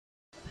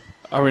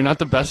Are we not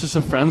the bestest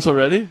of friends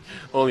already?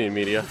 Only in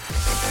media.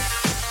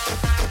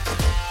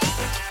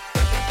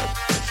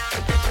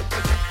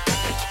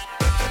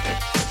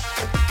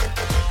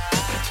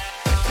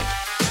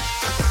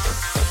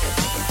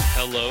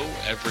 Hello,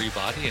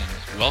 everybody,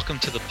 and welcome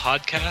to the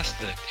podcast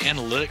that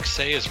analytics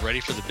say is ready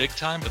for the big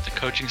time, but the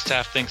coaching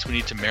staff thinks we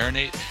need to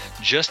marinate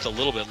just a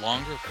little bit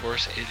longer. Of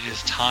course, it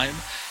is time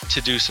to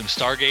do some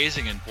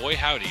stargazing, and boy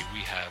howdy,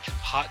 we have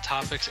hot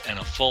topics and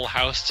a full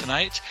house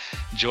tonight,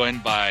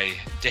 joined by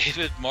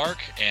David, Mark,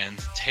 and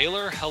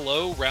Taylor.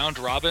 Hello, round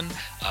robin.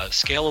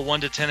 Scale of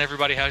 1 to 10,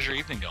 everybody, how's your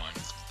evening going?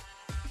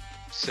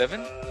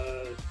 7?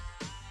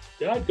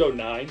 Yeah, I'd go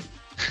 9.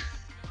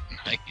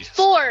 Nice.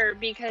 4,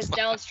 because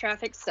Dallas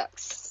traffic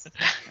sucks.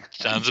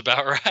 Sounds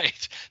about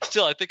right.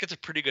 Still, I think it's a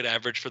pretty good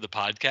average for the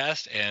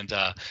podcast, and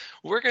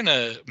we're going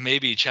to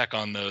maybe check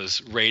on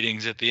those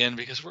ratings at the end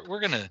because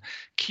we're going to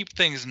keep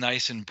things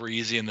nice and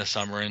breezy in the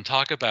summer and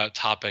talk about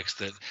topics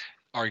that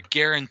are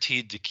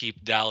guaranteed to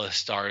keep Dallas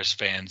Stars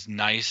fans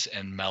nice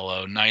and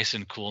mellow, nice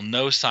and cool.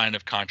 No sign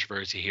of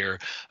controversy here.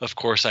 Of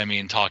course, I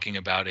mean talking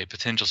about a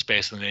potential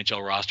space in the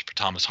NHL roster for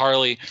Thomas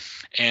Harley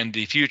and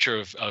the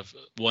future of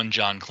one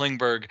John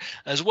Klingberg,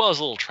 as well as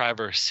a little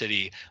Traverse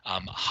City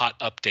hot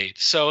update.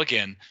 So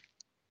again,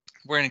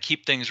 we're going to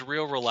keep things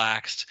real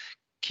relaxed,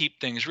 keep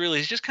things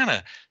really just kind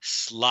of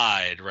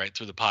slide right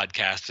through the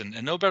podcast.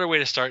 And no better way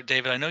to start,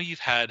 David. I know you've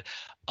had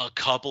a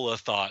couple of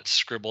thoughts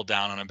scribbled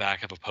down on the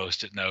back of a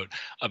Post-it note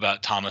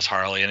about Thomas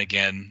Harley. And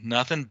again,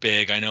 nothing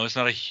big. I know it's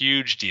not a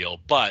huge deal,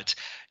 but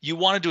you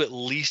wanted to at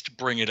least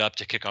bring it up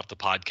to kick off the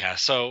podcast.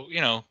 So,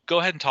 go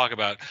ahead and talk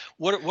about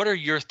what are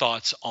your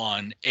thoughts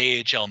on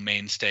AHL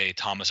mainstay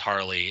Thomas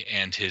Harley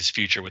and his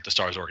future with the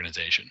Stars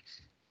organization?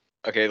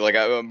 Okay,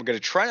 I'm going to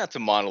try not to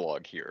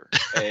monologue here.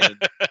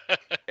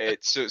 And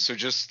so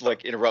just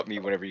interrupt me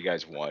whenever you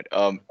guys want.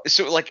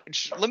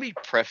 Let me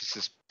preface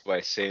this by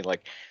saying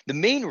the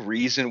main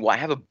reason why I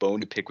have a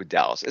bone to pick with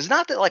Dallas is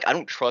not that I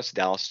don't trust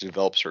Dallas to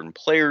develop certain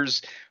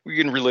players. We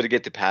can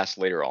relitigate the past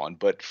later on,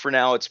 but for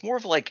now it's more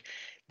of the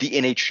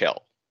NHL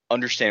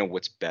understand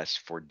what's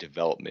best for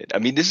development. I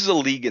mean, this is a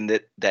league in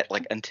that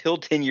until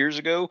 10 years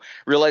ago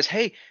realized,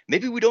 hey,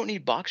 maybe we don't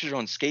need boxers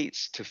on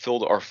skates to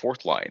fill our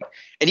fourth line.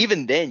 And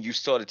even then you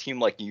still had a team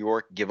like New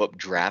York give up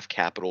draft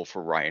capital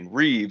for Ryan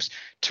Reeves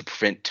to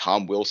prevent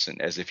Tom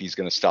Wilson as if he's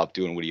going to stop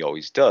doing what he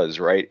always does,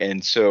 right?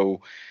 And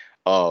so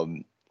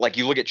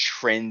you look at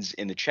trends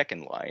in the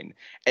check-in line,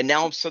 and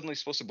now I'm suddenly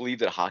supposed to believe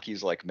that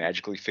hockey's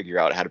magically figure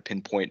out how to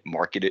pinpoint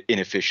market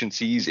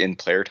inefficiencies in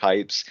player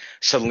types,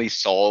 suddenly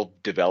solve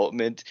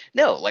development.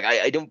 No,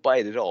 I don't buy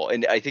it at all.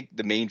 And I think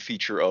the main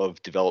feature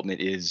of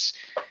development is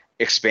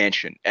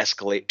expansion,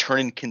 escalate,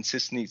 turning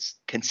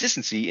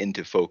consistency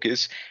into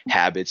focus,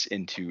 habits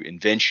into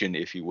invention,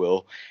 if you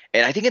will.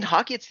 And I think in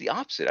hockey, it's the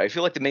opposite. I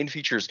feel like the main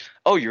feature is,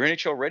 oh, you're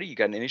NHL ready. You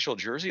got an NHL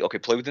jersey. Okay,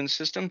 play within the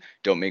system.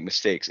 Don't make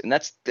mistakes. And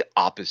that's the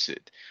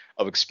opposite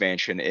of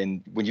expansion.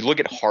 And when you look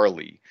at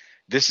Harley,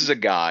 this is a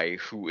guy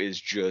who is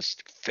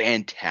just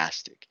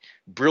fantastic,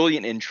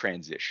 brilliant in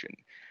transition.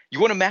 You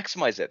want to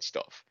maximize that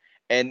stuff.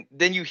 And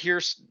then you hear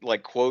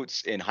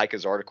quotes in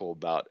Heika's article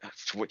about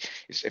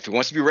if he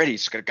wants to be ready,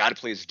 he's got to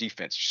play his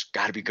defense. Just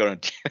got to be good on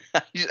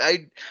defense.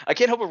 I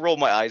can't help but roll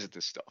my eyes at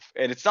this stuff.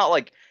 And it's not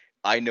like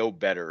I know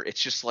better.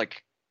 It's just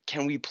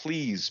can we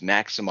please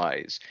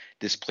maximize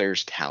this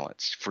player's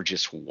talents for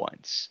just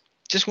once?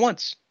 Just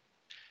once.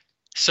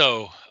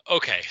 So,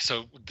 okay.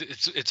 So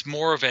it's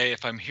more of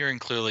if I'm hearing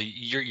clearly,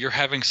 you're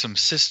having some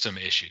system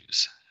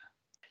issues.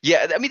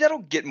 Yeah, I mean, that'll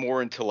get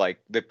more into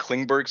the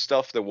Klingberg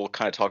stuff that we'll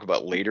kind of talk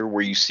about later,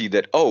 where you see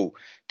that,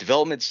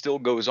 development still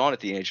goes on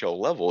at the NHL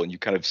level, and you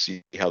kind of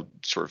see how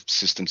sort of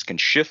systems can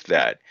shift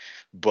that.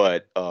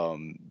 But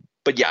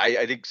yeah,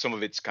 I think some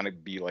of it's kind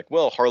of be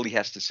Harley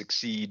has to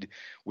succeed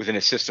within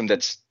a system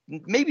that's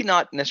maybe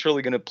not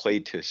necessarily going to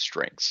play to his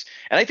strengths.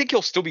 And I think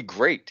he'll still be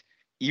great,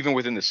 even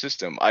within the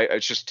system.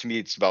 It's just, to me,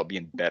 it's about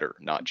being better,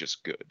 not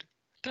just good.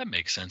 That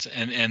makes sense.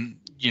 And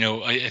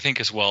I think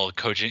as well,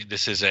 coaching,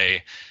 this is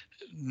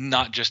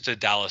not just a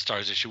Dallas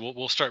Stars issue.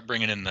 We'll start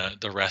bringing in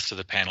the rest of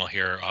the panel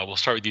here. We'll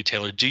start with you,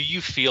 Taylor. Do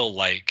you feel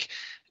like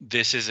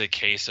this is a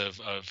case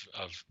of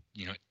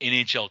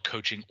NHL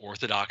coaching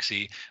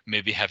orthodoxy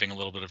maybe having a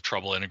little bit of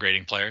trouble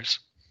integrating players?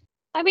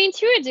 I mean,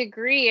 to a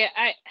degree,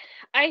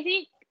 I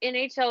think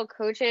NHL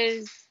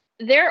coaches,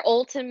 their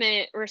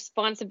ultimate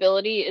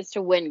responsibility is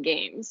to win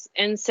games.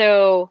 And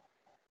so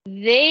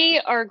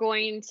they are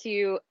going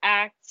to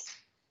act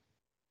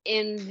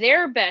in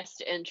their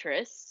best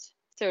interest,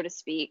 so to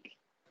speak,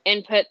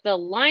 and put the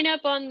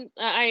lineup on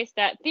the ice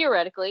that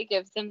theoretically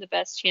gives them the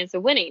best chance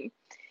of winning.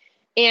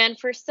 And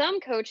for some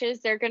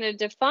coaches, they're going to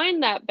define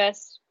that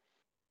best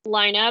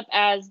lineup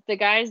as the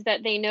guys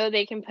that they know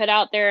they can put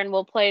out there and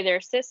will play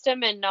their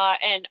system and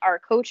are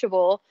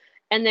coachable.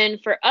 And then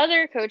for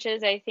other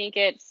coaches, I think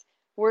it's,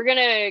 we're going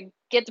to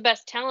get the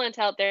best talent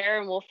out there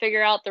and we'll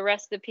figure out the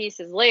rest of the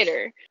pieces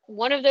later.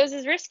 One of those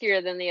is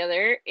riskier than the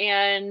other.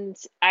 And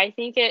I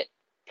think it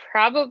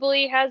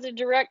probably has a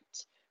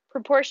direct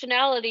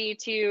proportionality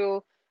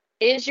to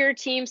is your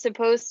team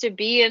supposed to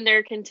be in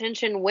their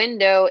contention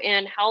window,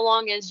 and how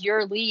long is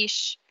your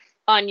leash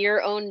on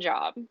your own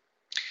job?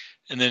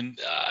 And then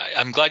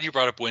I'm glad you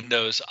brought up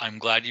windows. I'm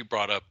glad you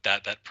brought up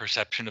that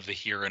perception of the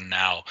here and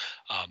now.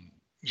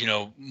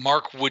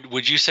 Mark,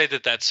 would you say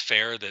that that's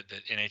fair, that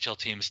NHL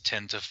teams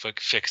tend to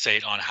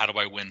fixate on how do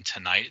I win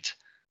tonight?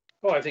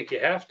 Oh, I think you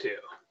have to.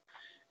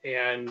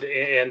 And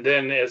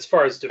then as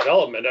far as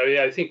development,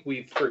 I think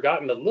we've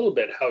forgotten a little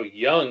bit how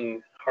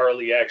young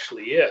Harley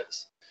actually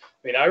is.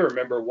 I mean, I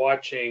remember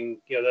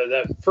watching,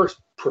 that first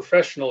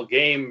professional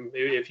game,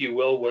 if you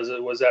will, was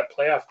that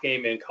playoff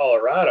game in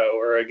Colorado,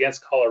 or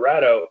against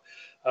Colorado,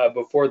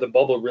 before the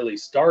bubble really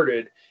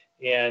started,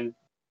 and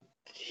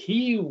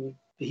he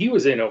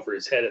was in over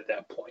his head at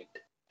that point.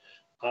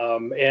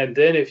 And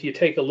then if you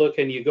take a look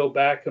and you go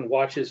back and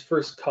watch his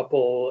first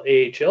couple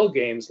AHL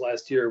games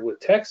last year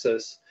with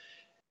Texas,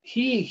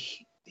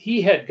 he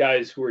had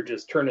guys who were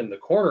just turning the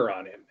corner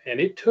on him, and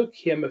it took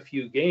him a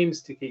few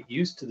games to get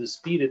used to the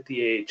speed at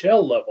the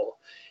AHL level.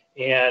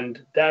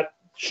 And that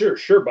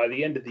sure by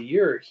the end of the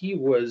year he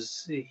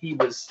was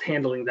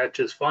handling that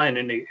just fine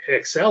and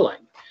excelling.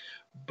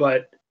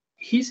 But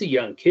he's a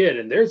young kid,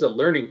 and there's a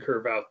learning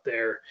curve out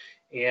there.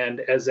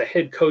 And as a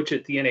head coach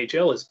at the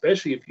NHL,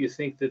 especially if you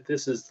think that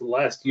this is the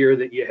last year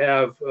that you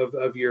have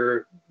of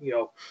your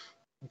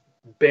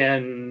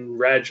Ben,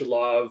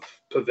 Radulov,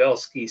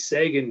 Pavelski,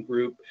 Sagan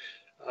group,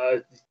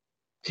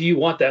 do you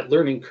want that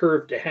learning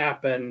curve to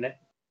happen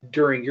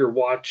during your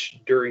watch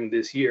during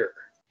this year?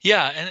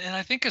 Yeah, and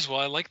I think as well,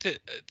 I like that,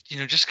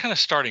 just kind of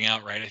starting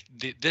out, right?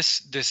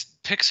 This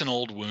picks an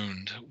old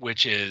wound,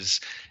 which is,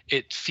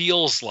 it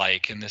feels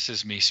like, and this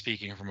is me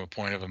speaking from a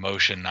point of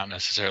emotion, not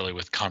necessarily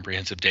with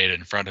comprehensive data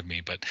in front of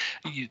me, but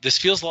this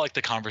feels like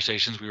the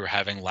conversations we were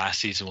having last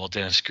season while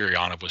Denis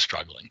Gurianov was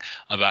struggling,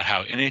 about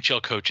how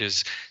NHL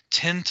coaches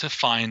tend to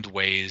find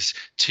ways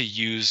to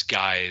use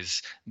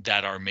guys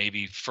that are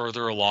maybe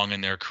further along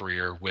in their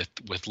career with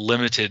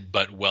limited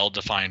but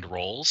well-defined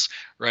roles,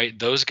 right?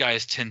 Those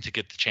guys tend to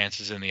get the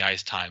chances in the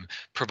ice time,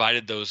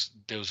 provided those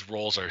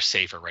roles are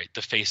safer, right?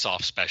 The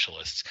face-off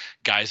specialists,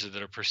 guys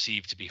that are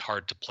perceived to be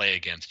hard to play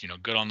against,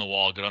 good on the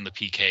wall, good on the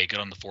PK, good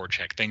on the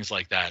forecheck, things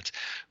like that,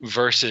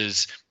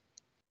 versus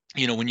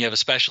when you have a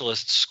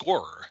specialist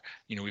scorer.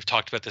 We've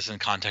talked about this in the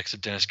context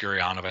of Denis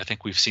Gurianov. I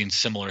think we've seen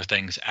similar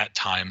things at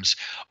times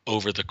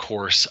over the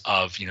course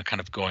of, kind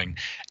of going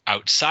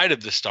outside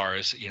of the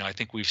Stars. I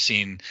think we've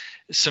seen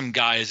some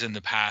guys in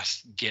the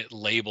past get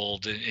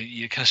labeled,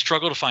 you kind of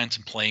struggle to find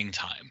some playing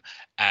time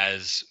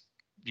as,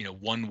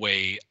 one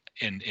way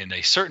in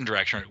a certain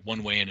direction, or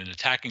one way in an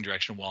attacking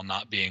direction, while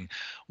not being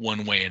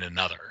one way in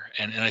another.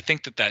 And I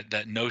think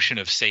that notion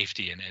of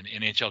safety and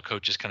NHL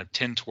coaches kind of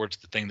tend towards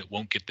the thing that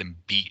won't get them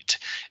beat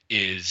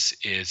is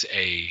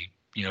a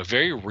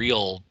very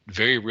real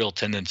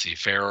tendency,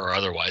 fair or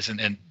otherwise. And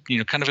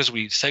kind of as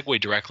we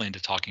segue directly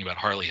into talking about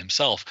Harley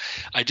himself,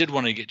 I did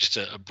want to get just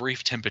a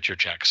brief temperature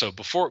check. So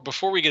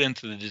before we get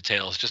into the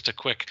details, just a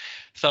quick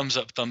thumbs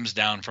up, thumbs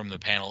down from the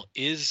panel.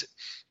 Is,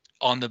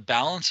 on the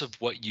balance of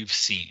what you've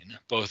seen,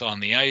 both on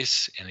the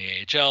ice, in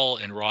the AHL,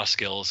 and raw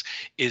skills,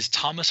 is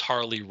Thomas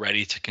Harley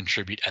ready to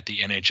contribute at the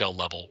NHL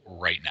level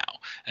right now?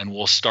 And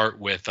we'll start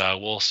with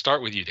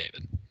you,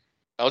 David.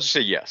 I'll just say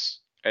yes,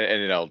 and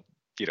then I'll,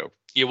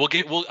 Yeah,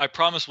 I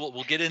promise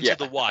we'll get into Yeah.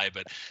 the why,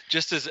 but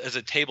just as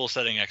a table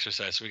setting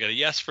exercise. So we got a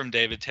yes from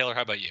David. Taylor,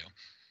 how about you?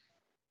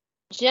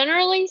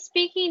 Generally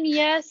speaking,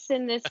 yes.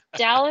 In this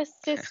Dallas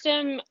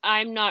system,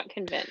 I'm not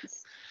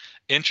convinced.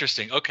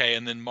 Interesting. Okay,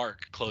 and then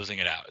Mark, closing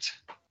it out.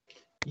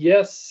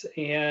 Yes,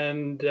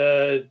 and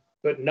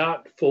but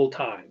not full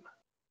time.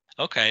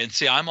 Okay, and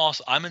see, I'm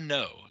a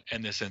no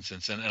in this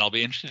instance, and I'll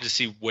be interested to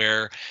see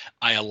where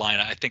I align.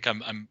 I think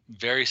I'm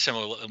very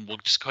similar, and we'll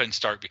just go ahead and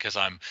start because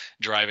I'm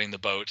driving the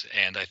boat,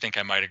 and I think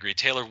I might agree.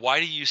 Taylor, why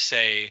do you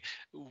say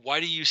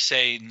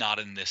not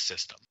in this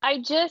system? I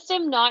just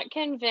am not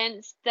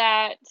convinced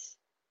that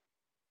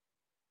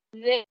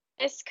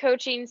this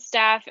coaching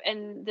staff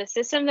and the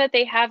system that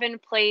they have in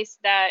place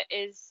that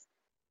is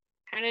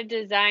kind of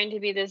designed to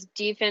be this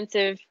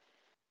defensive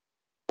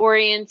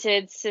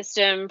oriented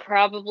system,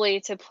 probably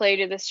to play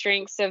to the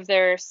strengths of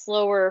their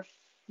slower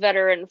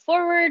veteran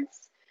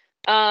forwards,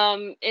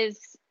 allows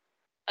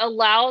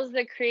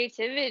the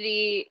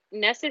creativity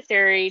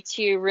necessary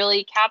to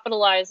really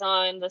capitalize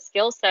on the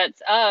skill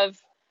sets of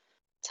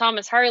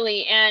Thomas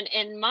Harley. And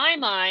in my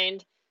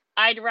mind,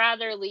 I'd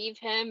rather leave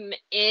him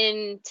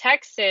in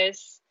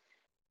Texas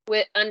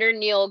under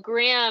Neil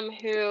Graham,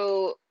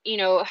 who,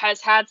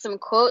 has had some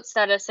quotes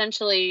that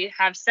essentially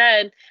have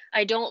said,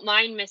 I don't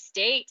mind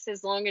mistakes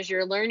as long as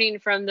you're learning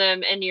from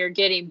them and you're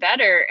getting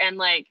better. And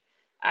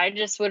I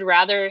just would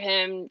rather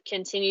him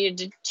continue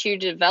to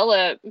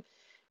develop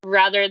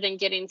rather than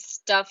getting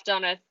stuffed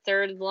on a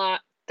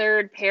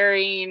third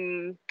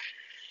pairing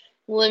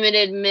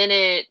limited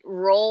minute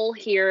role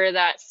here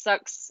that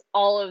sucks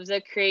all of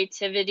the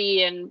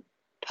creativity and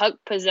puck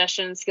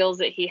possession skills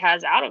that he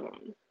has out of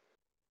him.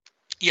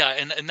 Yeah,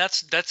 and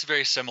that's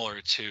very similar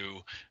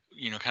to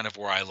kind of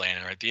where I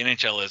land, right? The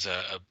NHL is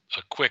a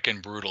quick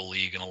and brutal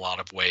league in a lot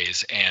of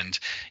ways. And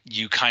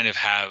you kind of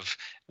have,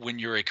 when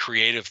you're a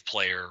creative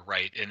player,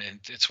 right? And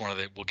it's one of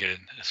the, we're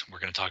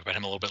going to talk about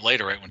him a little bit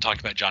later, right? When talking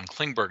about John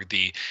Klingberg,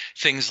 the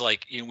things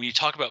like, when you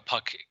talk about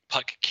puck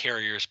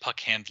carriers, puck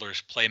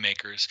handlers,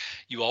 playmakers,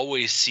 you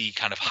always see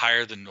kind of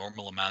higher than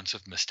normal amounts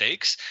of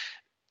mistakes,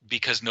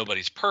 because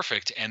nobody's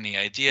perfect. And the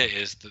idea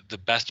is that the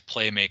best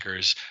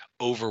playmakers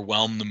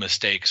overwhelm the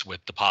mistakes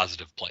with the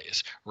positive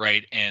plays,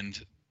 right? And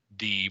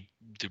the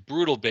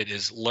brutal bit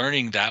is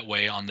learning that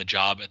way on the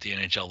job at the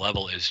NHL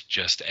level is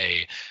just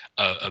a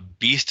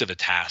beast of a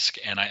task.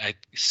 And I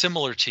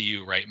similar to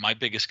you, right? My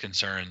biggest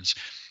concerns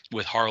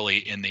with Harley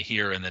in the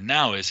here and the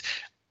now is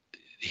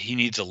he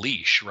needs a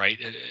leash, right?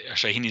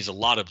 Sorry, he needs a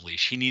lot of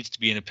leash. He needs to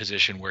be in a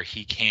position where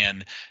he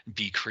can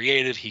be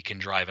creative. He can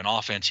drive an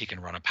offense. He can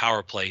run a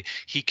power play.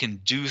 He can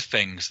do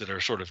things that are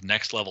sort of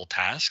next level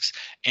tasks.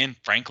 And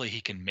frankly,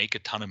 he can make a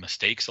ton of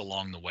mistakes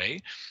along the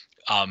way.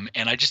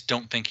 And I just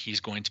don't think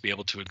he's going to be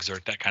able to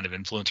exert that kind of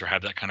influence or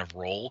have that kind of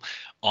role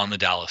on the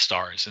Dallas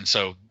Stars. And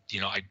so,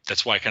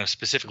 that's why I kind of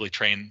specifically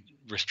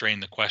restrain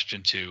the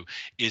question to,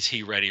 is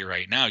he ready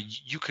right now?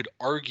 You could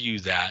argue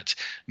that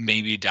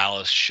maybe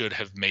Dallas should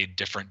have made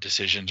different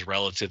decisions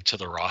relative to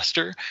the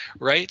roster,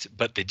 right?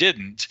 But they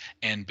didn't.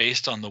 And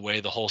based on the way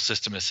the whole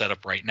system is set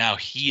up right now,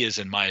 he is,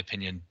 in my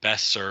opinion,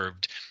 best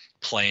served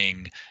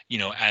playing,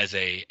 as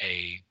a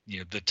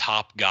the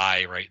top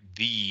guy, right?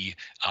 The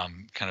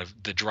kind of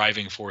the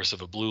driving force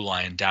of a blue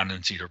line down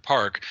in Cedar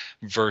Park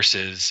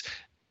versus,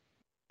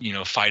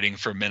 fighting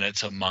for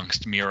minutes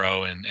amongst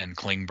Miro and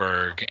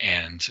Klingberg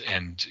and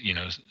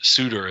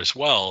Suter as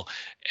well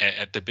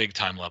at the big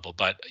time level.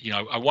 But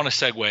I want to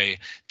segue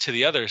to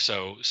the other.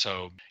 So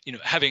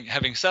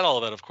having said all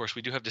of that, of course,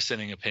 we do have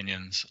dissenting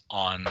opinions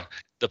on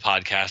the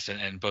podcast,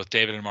 and both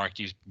David and Mark,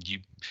 you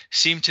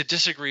seem to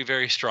disagree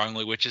very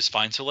strongly, which is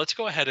fine. So let's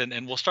go ahead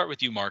and we'll start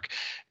with you, Mark.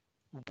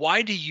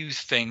 Why do you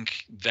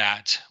think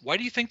that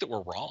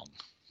we're wrong?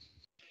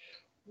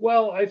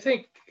 Well,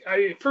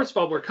 first of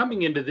all, we're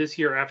coming into this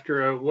year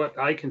after what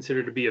I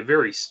consider to be a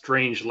very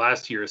strange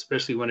last year,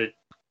 especially when it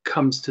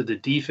comes to the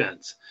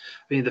defense.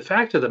 I mean, the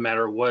fact of the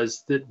matter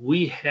was that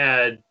we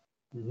had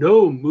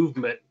no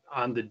movement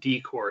on the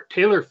D-corps.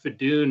 Taylor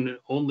Fadoon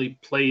only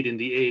played in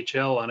the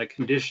AHL on a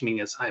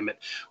conditioning assignment.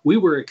 We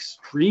were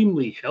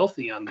extremely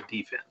healthy on the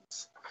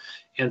defense.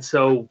 And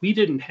so we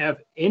didn't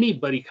have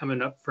anybody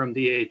coming up from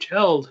the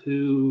AHL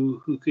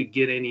who could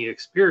get any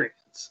experience.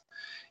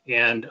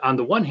 And on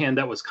the one hand,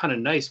 that was kind of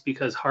nice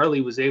because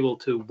Harley was able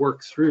to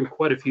work through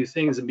quite a few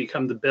things and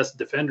become the best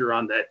defender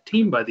on that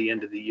team by the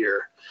end of the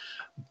year.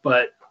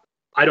 But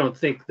I don't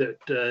think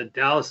that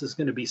Dallas is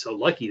going to be so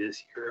lucky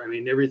this year. I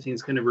mean,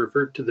 everything's going to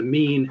revert to the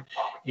mean,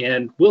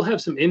 and we'll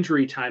have some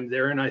injury time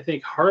there. And I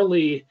think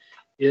Harley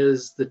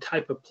is the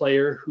type of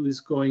player who's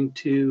going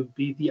to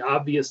be the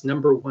obvious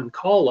number one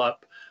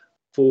call-up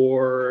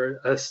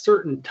for a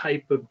certain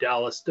type of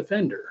Dallas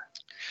defender.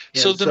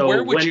 So then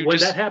where would when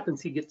that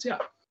happens, he gets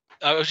out.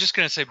 I was just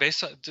going to say,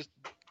 based on just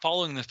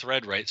following the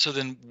thread, right? So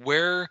then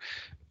where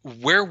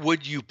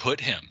would you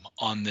put him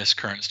on this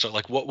current start?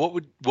 Like what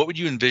would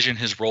you envision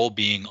his role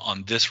being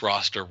on this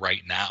roster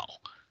right now?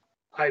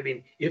 I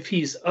mean, if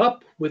he's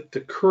up with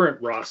the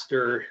current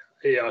roster,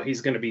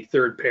 he's going to be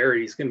third pair.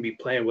 He's going to be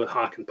playing with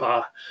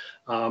Hakanpää.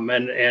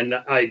 And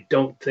I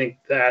don't think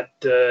that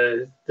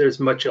there's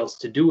much else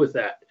to do with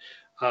that.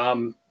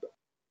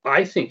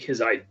 I think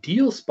his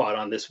ideal spot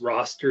on this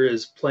roster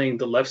is playing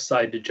the left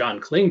side to John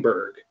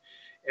Klingberg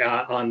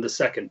on the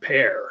second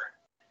pair.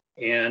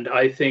 And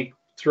I think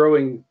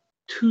throwing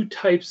two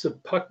types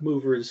of puck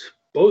movers,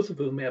 both of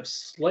whom have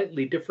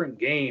slightly different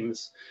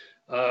games,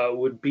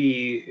 would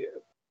be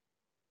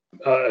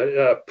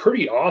a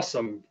pretty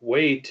awesome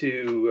way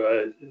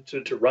to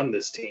run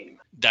this team.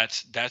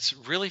 That's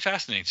really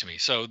fascinating to me.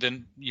 So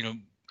then,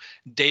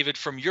 David,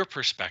 from your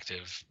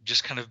perspective,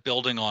 just kind of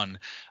building on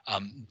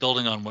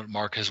what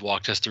Mark has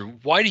walked us through,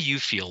 why do you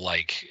feel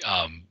like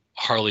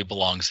Harley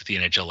belongs at the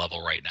NHL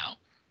level right now?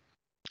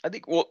 I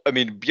think, well, I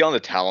mean, beyond the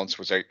talents,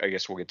 which I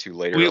guess we'll get to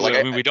later.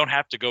 We don't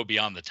have to go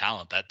beyond the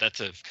talent.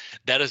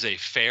 That is a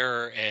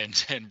fair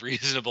and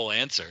reasonable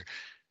answer.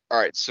 All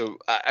right, so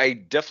I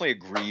definitely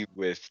agree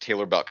with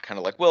Taylor about kind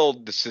of like, well,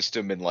 the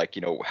system and like,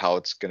 how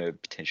it's going to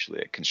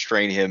potentially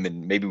constrain him,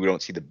 and maybe we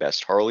don't see the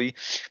best Harley.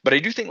 But I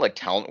do think like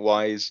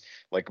talent-wise,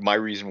 like my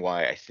reason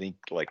why I think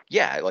like,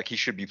 yeah, like he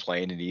should be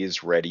playing and he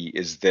is ready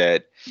is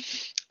that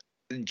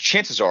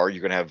chances are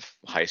you're going to have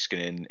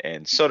Heiskanen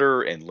and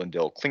Sutter and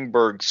Lindell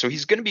Klingberg. So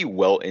he's going to be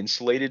well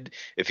insulated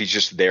if he's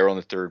just there on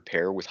the third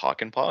pair with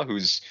Hakanpää,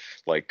 who's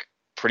like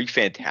pretty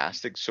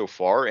fantastic so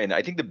far. And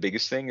I think the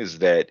biggest thing is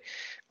that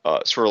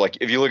sort of like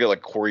if you look at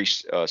like Corey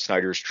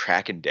Snyder's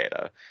tracking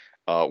data,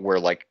 where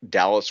like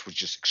Dallas was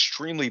just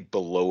extremely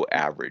below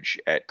average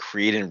at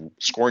creating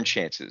scoring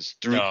chances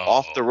through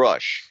off the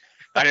rush.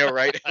 I know,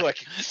 right? Like,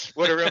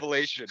 what a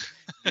revelation.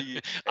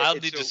 I'll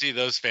need to see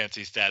those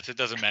fancy stats. It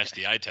doesn't match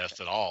the eye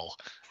test at all.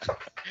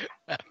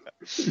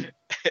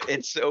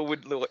 And so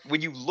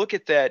when you look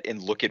at that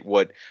and look at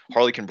what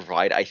Harley can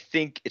provide, I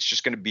think it's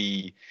just going to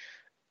be,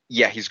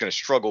 yeah, he's going to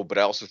struggle, but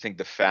I also think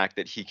the fact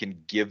that he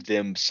can give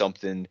them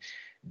something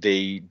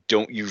they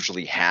don't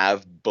usually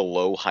have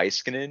below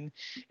Heiskanen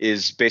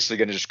is basically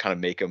going to just kind of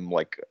make him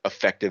like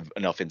effective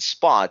enough in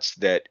spots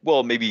that,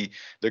 well, maybe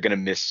they're going to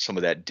miss some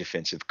of that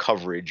defensive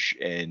coverage.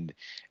 And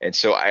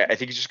so I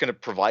think he's just going to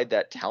provide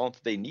that talent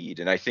that they need.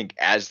 And I think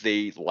as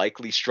they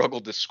likely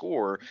struggle to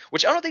score,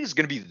 which I don't think is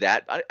going to be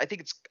that, I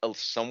think it's a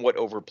somewhat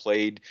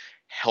overplayed.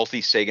 Healthy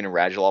Sagan and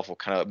Radulov will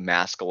kind of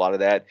mask a lot of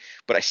that,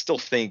 but I still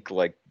think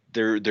like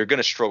they're going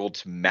to struggle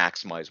to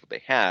maximize what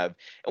they have.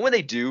 And when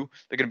they do,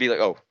 they're going to be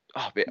like,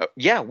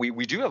 yeah,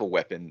 we do have a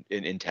weapon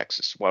in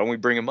Texas. Why don't we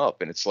bring him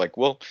up? And it's like,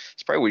 well,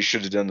 it's probably what we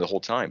should have done the whole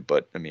time.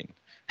 But I mean,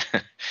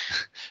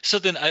 so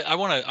then I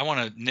want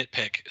to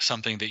nitpick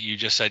something that you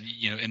just said.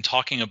 In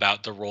talking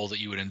about the role that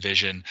you would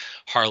envision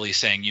Harley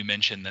saying, you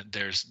mentioned that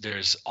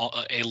there's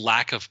a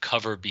lack of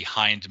cover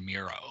behind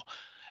Miro.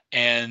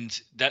 And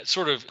that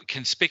sort of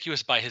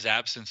conspicuous by his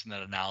absence in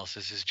that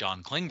analysis is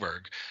John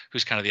Klingberg,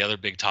 who's kind of the other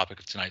big topic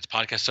of tonight's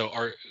podcast. So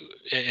I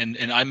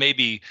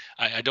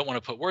don't want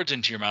to put words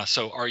into your mouth.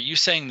 So are you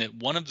saying that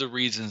one of the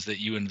reasons that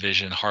you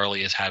envision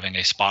Harley as having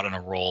a spot and a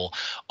role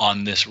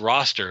on this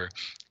roster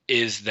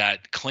is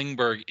that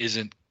Klingberg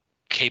isn't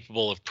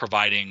capable of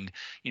providing,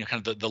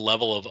 kind of the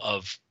level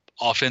of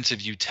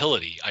offensive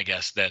utility, I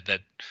guess,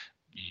 that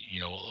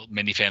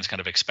many fans kind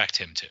of expect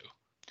him to?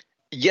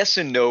 Yes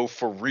and no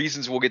for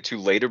reasons we'll get to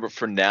later. But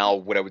for now,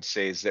 what I would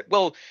say is that,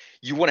 well,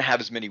 you want to have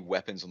as many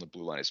weapons on the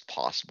blue line as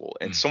possible.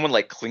 And someone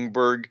like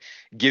Klingberg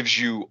gives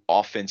you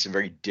offense in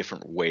very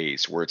different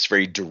ways, where it's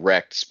very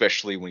direct,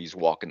 especially when he's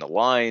walking the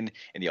line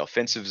in the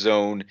offensive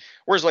zone.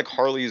 Whereas like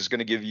Harley is going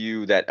to give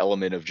you that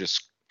element of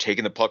just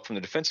taking the puck from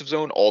the defensive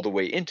zone all the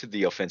way into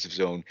the offensive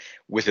zone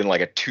within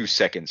like a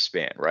 2-second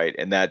span, right?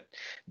 And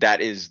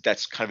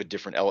that's kind of a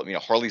different element.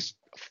 Harley's,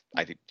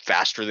 I think,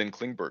 faster than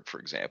Klingberg, for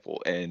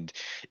example. And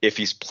if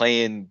he's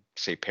playing,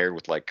 say, paired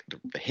with like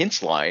the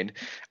Hintz line,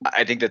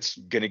 I think that's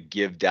going to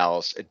give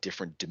Dallas a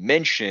different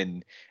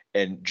dimension.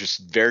 And just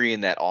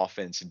varying that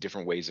offense in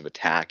different ways of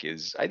attack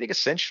is, I think,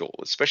 essential,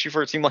 especially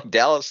for a team like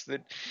Dallas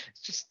that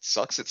just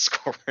sucks at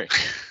scoring.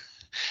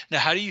 Now,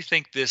 how do you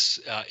think this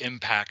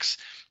impacts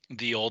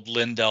the old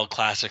Lindell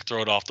classic,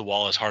 throw it off the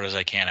wall as hard as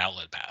I can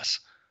outlet pass?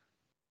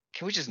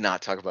 Can we just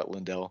not talk about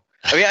Lindell?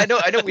 I mean, I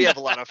know we have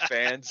a lot of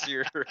fans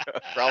here,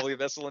 probably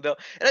of Lindell,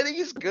 and I think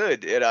he's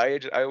good. And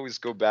I always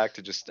go back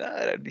to just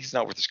he's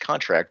not worth his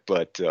contract,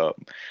 but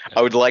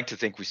I would like to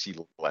think we see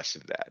less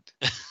of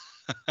that.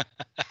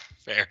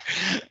 Fair.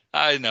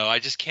 I know. I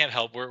just can't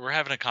help. We're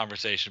having a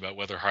conversation about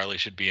whether Harley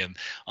should be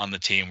on the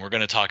team. We're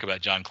going to talk about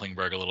John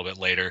Klingberg a little bit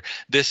later.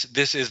 This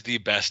is the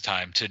best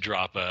time to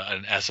drop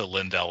an Essa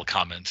Lindell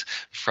comment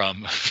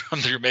from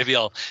the.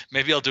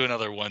 Maybe I'll do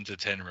another 1 to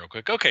 10 real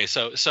quick. Okay,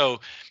 so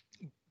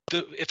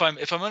if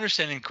I'm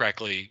understanding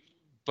correctly,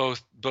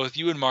 both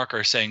you and Mark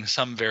are saying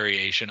some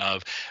variation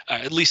of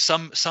at least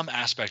some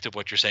aspect of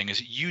what you're saying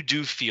is you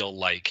do feel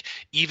like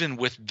even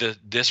with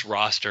this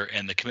roster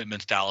and the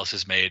commitments Dallas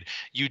has made,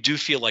 you do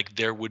feel like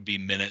there would be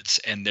minutes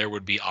and there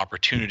would be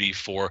opportunity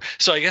for.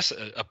 So I guess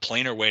a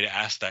plainer way to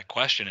ask that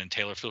question, and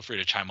Taylor, feel free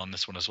to chime on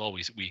this one as well.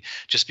 We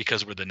just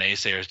because we're the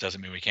naysayers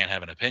doesn't mean we can't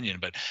have an opinion.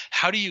 But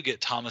how do you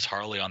get Thomas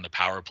Harley on the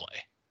power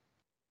play?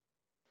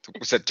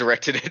 Was that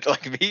directed at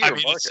like me? I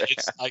mean,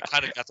 I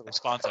kind of got the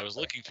response I was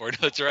looking for.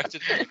 No, it's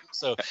directed at me.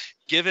 So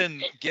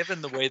given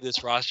the way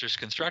this roster is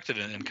constructed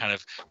and kind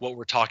of what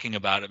we're talking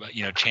about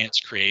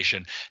chance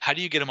creation, how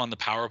do you get him on the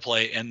power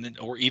play? And then,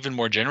 or even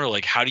more general,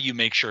 like how do you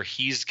make sure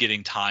he's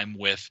getting time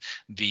with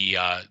the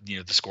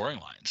the scoring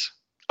lines?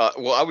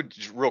 Well, I would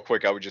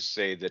just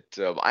say that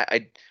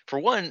I for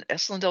one,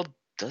 Lindell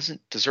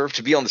doesn't deserve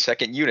to be on the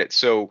second unit.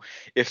 So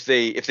if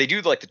they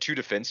do like the two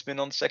defensemen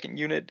on the second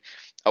unit,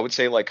 I would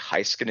say like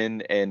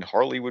Heiskanen and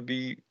Harley would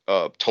be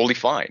totally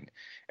fine.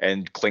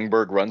 And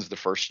Klingberg runs the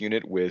first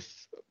unit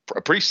with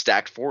a pretty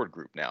stacked forward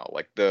group now.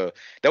 Like that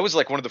was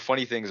like one of the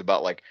funny things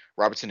about like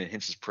Robertson and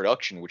Hintz's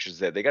production, which is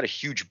that they got a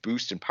huge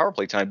boost in power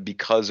play time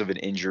because of an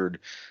injured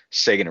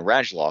Sagan and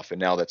Radulov.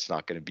 And now that's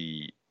not going to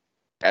be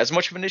as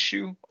much of an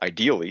issue,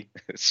 ideally,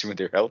 assuming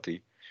they're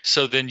healthy.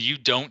 So then you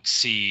don't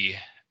see,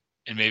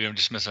 and maybe I'm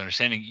just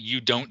misunderstanding, you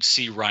don't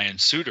see Ryan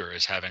Suter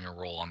as having a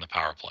role on the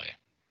power play.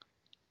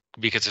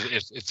 Because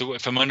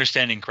if I'm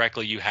understanding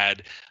correctly, you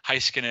had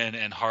Heiskanen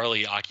and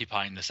Harley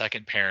occupying the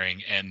second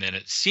pairing, and then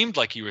it seemed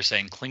like you were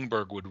saying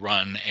Klingberg would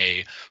run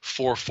a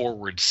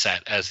 4-forward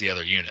set as the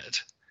other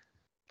unit.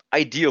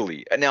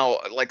 Ideally. Now,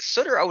 like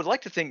Suter, I would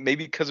like to think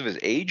maybe because of his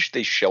age,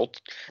 they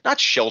not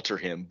shelter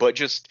him, but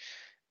just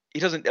he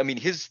doesn't. I mean,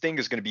 his thing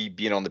is going to be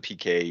being on the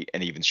PK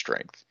and even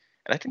strength,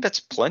 and I think that's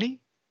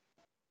plenty.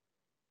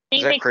 I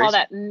think they call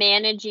that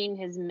managing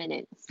his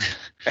minutes.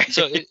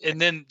 So,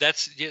 and then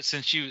that's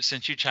since you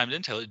chimed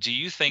in, Taylor, do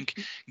you think,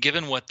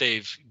 given what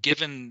they've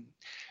given,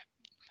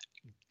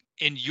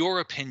 in your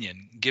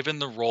opinion, given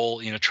the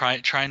role, try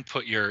and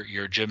put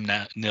your Jim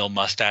Nill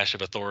mustache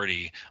of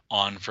authority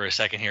on for a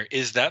second here.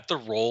 Is that the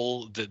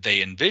role that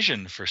they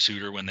envisioned for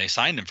Suter when they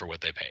signed him for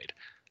what they paid?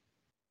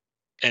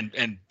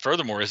 And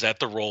furthermore, is that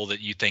the role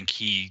that you think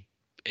he,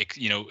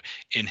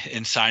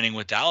 in signing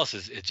with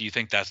Dallas, do you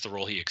think that's the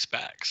role he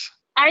expects?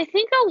 I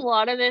think a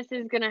lot of this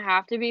is going to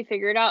have to be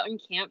figured out in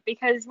camp,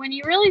 because when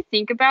you really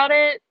think about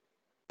it,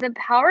 the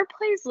power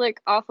plays look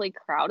awfully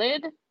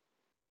crowded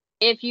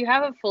if you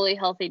have a fully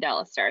healthy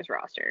Dallas Stars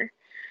roster.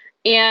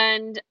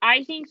 And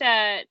I think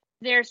that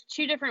there's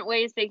two different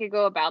ways they could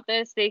go about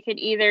this. They could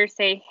either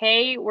say,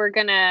 hey, we're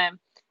going to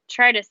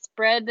try to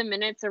spread the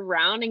minutes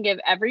around and give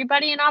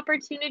everybody an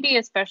opportunity,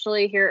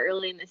 especially here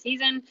early in the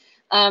season,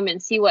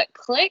 and see what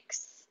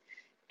clicks,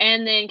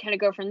 and then kind of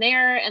go from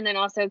there, and then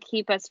also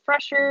keep us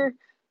fresher.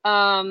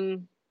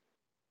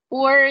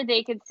 Or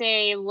they could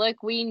say,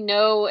 look, we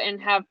know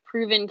and have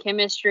proven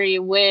chemistry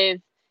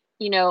with,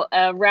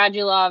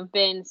 Radulov,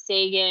 Ben,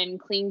 Sagan,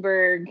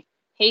 Klingberg,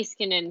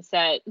 Heiskanen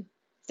set.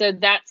 So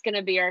that's going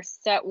to be our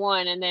set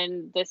one. And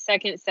then the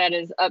second set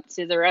is up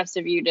to the rest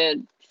of you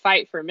to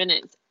fight for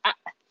minutes.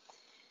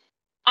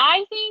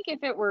 I think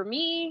if it were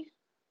me,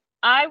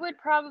 I would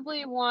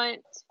probably want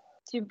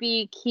to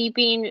be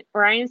keeping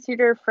Ryan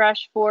Suter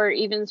fresh for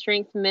even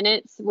strength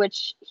minutes,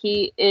 which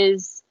he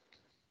is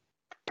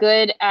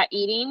good at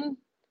eating,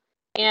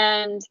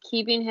 and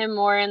keeping him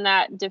more in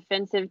that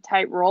defensive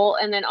type role.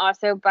 And then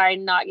also by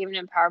not giving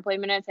him power play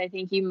minutes, I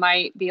think you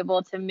might be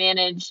able to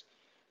manage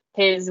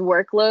his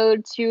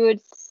workload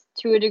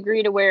to a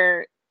degree to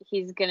where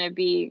he's going to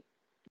be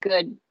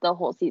good the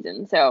whole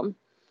season. So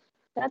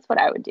that's what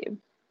I would do.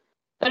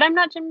 But I'm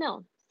not Jim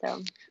Nill.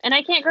 So, and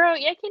I can't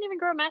even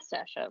grow a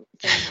mustache up.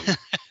 So,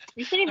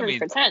 you can't even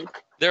pretend.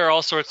 There are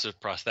all sorts of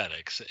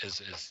prosthetics,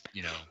 is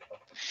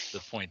the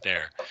point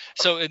there.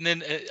 So, and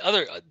then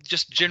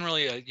just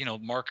generally,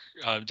 Mark,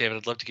 David,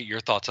 I'd love to get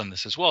your thoughts on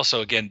this as well.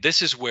 So again,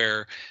 this is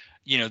where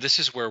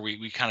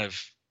we kind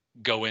of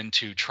go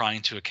into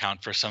trying to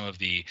account for some of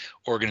the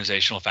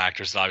organizational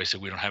factors that obviously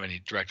we don't have any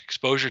direct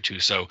exposure to.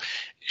 So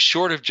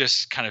short of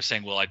just kind of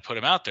saying, well, I'd put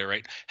him out there,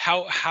 right?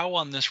 How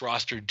on this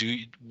roster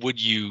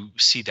would you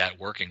see that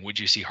working? Would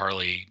you see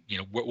Harley,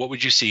 what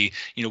would you see,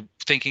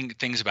 thinking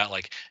things about,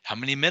 like, how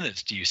many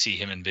minutes do you see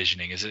him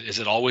envisioning? Is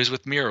it always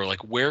with Miro? Like,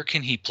 where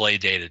can he play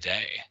day to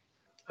day?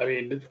 I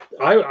mean,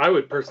 I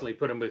would personally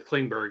put him with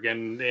Klingberg,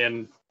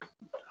 and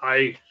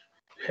I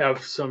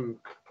have some,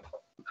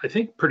 I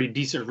think, pretty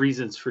decent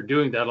reasons for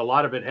doing that. A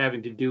lot of it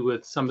having to do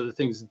with some of the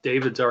things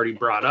David's already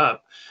brought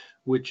up,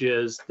 which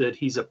is that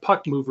he's a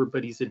puck mover,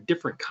 but he's a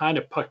different kind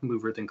of puck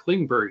mover than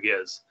Klingberg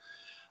is.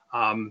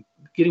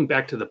 Getting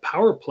back to the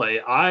power play,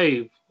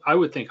 I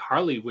would think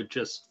Harley would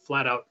just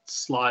flat out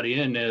slot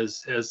in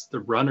as the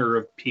runner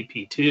of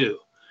PP2.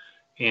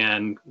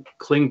 And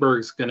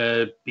Klingberg's going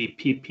to be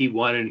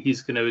PP1, and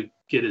he's going to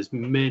get as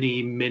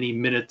many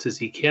minutes as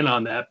he can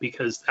on that,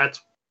 because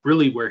that's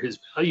really where his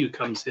value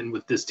comes in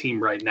with this team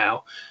right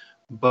now.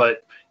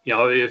 But,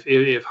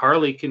 if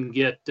Harley can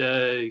get,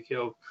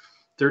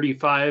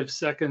 35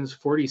 seconds,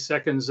 40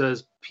 seconds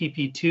as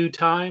PP2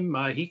 time,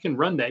 he can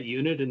run that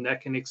unit, and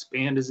that can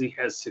expand as he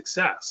has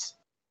success.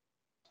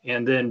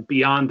 And then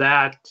beyond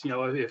that,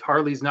 if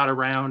Harley's not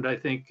around, I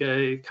think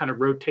it kind of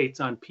rotates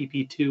on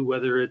PP2,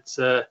 whether it's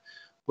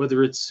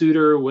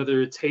Suter,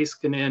 whether it's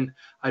Heiskanen.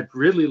 I'd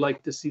really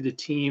like to see the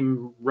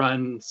team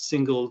run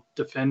single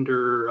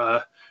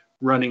defender,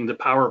 running the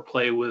power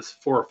play with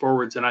 4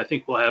 forwards, and I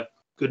think we'll have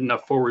good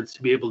enough forwards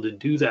to be able to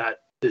do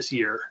that this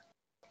year.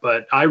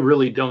 But I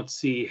really don't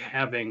see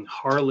having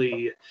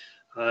Harley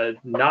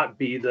not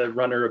be the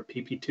runner of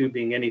PP2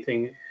 being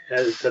anything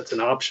that's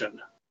an option.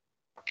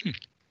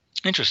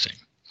 Interesting.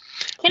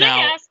 Can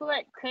I ask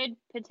what could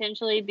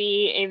potentially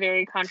be a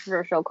very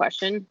controversial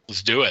question?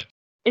 Let's do it.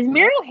 Is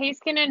Miro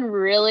Heiskanen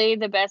really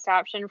the best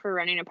option for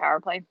running a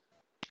power play?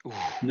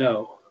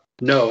 No,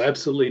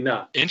 absolutely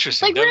not.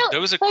 Interesting.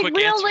 That was a quick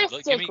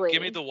answer.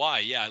 Give me the why.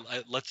 Yeah,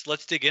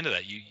 let's dig into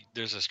that.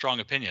 There's a strong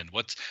opinion.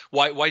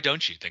 Why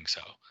don't you think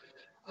so?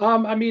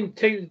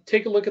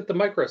 Take a look at the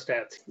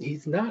microstats.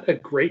 He's not a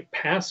great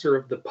passer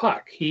of the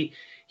puck. He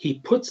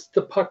puts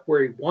the puck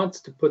where he wants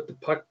to put the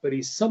puck, but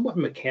he's somewhat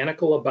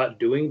mechanical about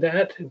doing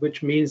that,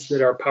 which means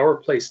that our power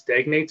play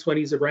stagnates when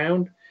he's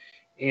around.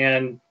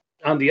 And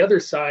on the other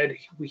side,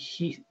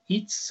 he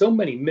eats so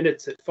many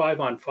minutes at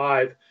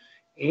 5-on-5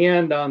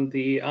 and on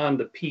the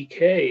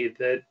PK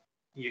that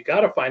you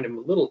got to find him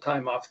a little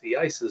time off the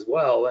ice as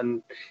well.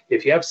 And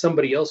if you have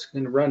somebody else who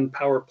can run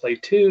power play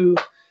too,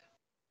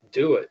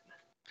 do it.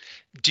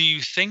 Do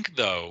you think,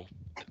 though,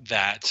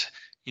 that,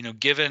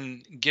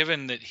 given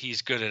that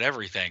he's good at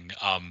everything,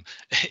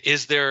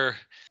 is there,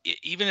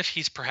 even if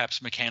he's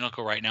perhaps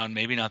mechanical right now and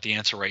maybe not the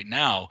answer right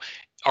now,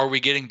 are we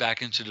getting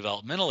back into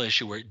developmental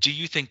issue where do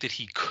you think that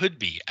he could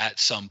be at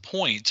some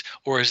point,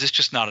 or is this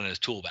just not in his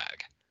tool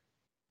bag?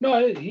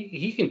 No,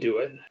 he can do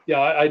it. Yeah,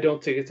 I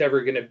don't think it's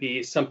ever going to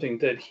be something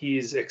that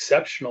he's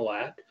exceptional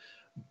at.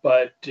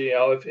 But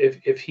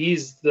if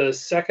he's the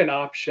second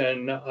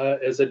option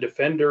as a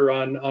defender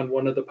on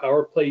one of the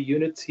power play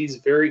units, he's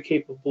very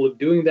capable of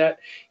doing that.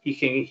 He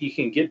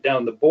can get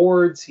down the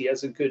boards. He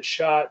has a good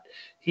shot.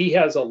 He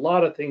has a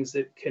lot of things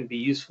that can be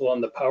useful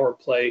on the power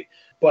play.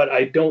 But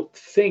I don't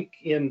think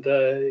in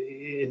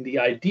the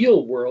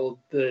ideal world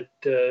that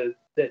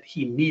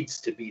he needs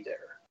to be there.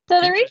 So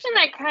the reason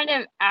I kind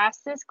of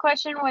asked this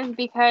question was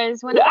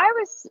because when I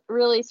was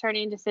really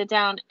starting to sit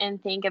down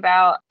and think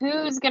about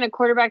who's going to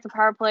quarterback the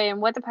power play and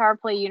what the power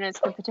play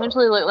units could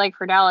potentially look like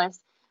for Dallas,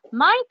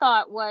 my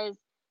thought was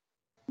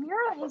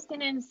Miro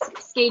Heiskanen's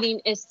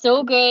skating is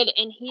so good,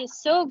 and he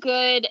is so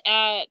good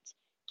at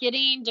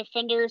getting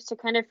defenders to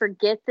kind of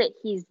forget that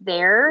he's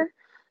there,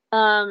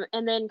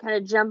 and then kind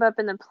of jump up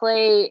in the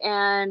play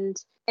and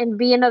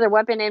be another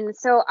weapon. And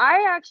so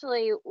I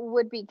actually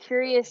would be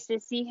curious to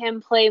see him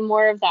play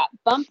more of that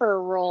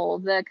bumper role,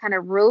 the kind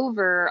of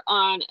rover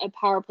on a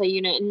power play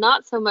unit, and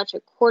not so much a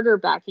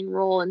quarterbacking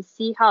role, and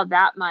see how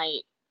that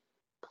might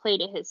play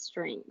to his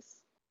strengths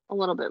a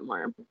little bit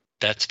more.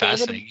 That's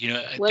fascinating.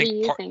 What do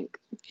you think?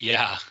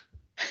 Yeah.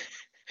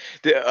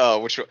 I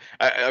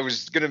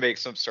was gonna make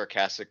some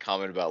sarcastic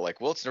comment about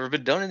like, well, it's never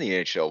been done in the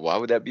NHL. Why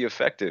would that be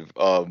effective?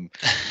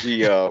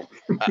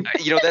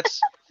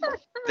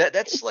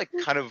 That's like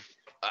kind of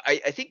I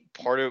think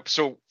part of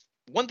so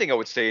one thing I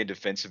would say in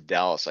defense of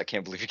Dallas, I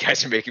can't believe you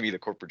guys are making me the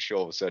corporate show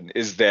all of a sudden,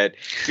 is that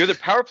the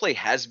power play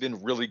has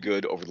been really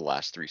good over the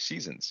last 3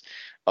 seasons.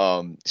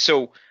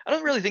 So I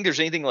don't really think there's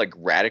anything like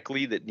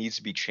radically that needs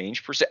to be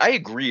changed per se. I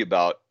agree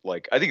about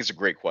like I think it's a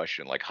great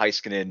question. Like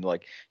Heiskanen,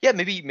 like yeah,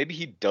 maybe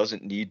he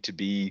doesn't need to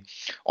be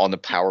on the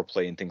power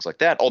play and things like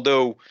that.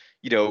 Although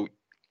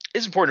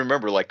it's important to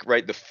remember like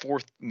right, the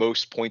 4th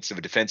most points of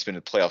a defenseman in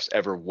the playoffs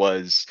ever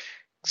was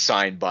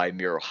signed by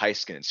Miro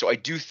Heiskanen. So I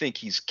do think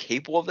he's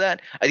capable of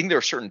that. I think there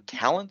are certain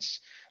talents.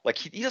 Like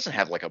he doesn't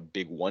have like a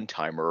big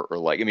one-timer or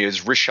like, I mean,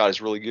 his wrist shot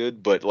is really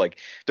good, but like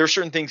there are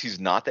certain things he's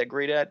not that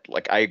great at.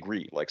 Like I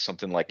agree, like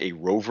something like a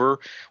rover,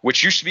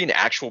 which used to be an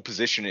actual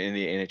position in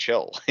the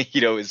NHL,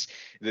 is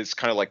this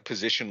kind of like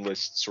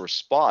positionless sort of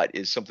spot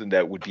is something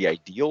that would be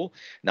ideal,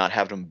 not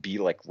having him be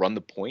like run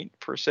the point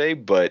per se,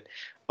 but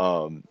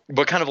kind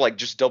of like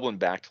just doubling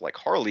back to like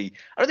Harley,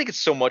 I don't think it's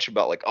so much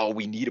about like, oh,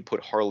 we need to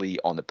put Harley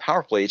on the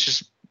power play. It's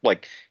just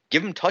like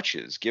give him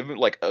touches, give him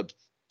like a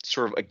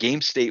sort of a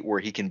game state where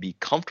he can be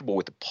comfortable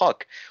with the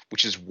puck,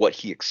 which is what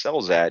he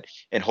excels at.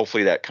 And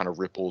hopefully that kind of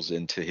ripples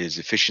into his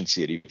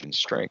efficiency at even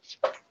strength.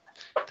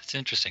 That's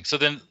interesting. So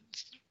then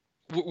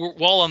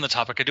while on the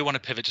topic, I do want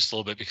to pivot just a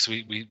little bit because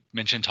we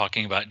mentioned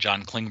talking about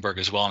John Klingberg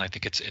as well. And I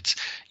think it's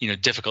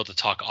difficult to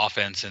talk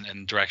offense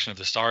and direction of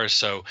the Stars.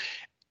 So,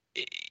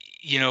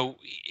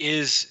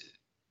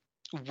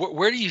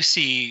 where do you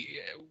see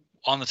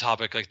on the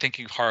topic, like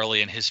thinking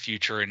Harley and his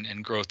future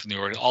and growth in the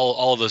org,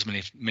 all of those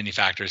many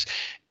factors,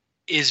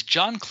 is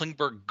John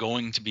Klingberg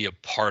going to be a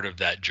part of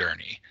that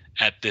journey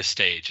at this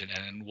stage?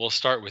 And we'll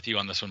start with you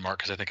on this one, Mark,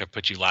 because I think I've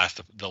put you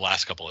the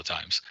last couple of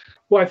times.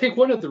 Well, I think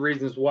one of the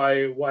reasons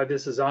why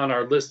this is on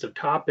our list of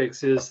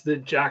topics is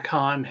that Jack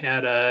Hahn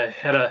had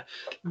a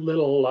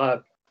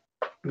little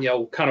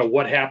kind of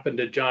what happened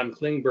to John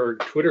Klingberg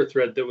Twitter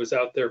thread that was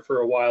out there for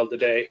a while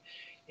today,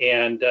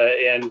 and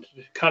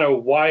kind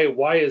of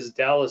why is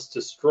Dallas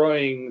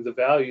destroying the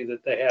value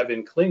that they have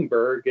in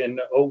Klingberg? And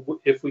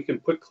if we can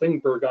put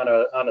Klingberg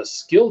on a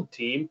skilled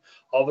team,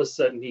 all of a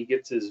sudden he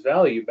gets his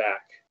value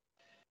back.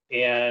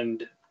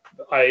 And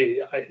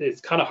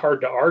it's kind of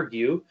hard to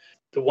argue.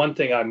 The one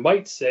thing I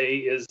might say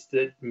is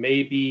that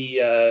maybe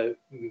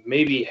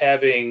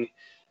having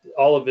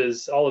all of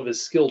his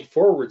skilled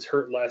forwards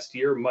hurt last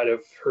year might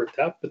have hurt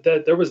that, but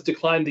that there was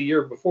decline the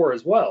year before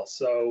as well.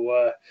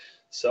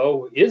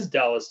 So is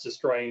Dallas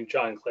destroying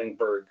John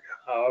Klingberg?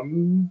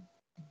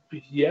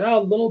 Yeah, a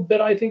little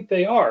bit. I think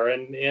they are,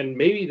 and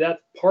maybe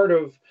that's part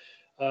of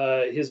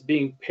his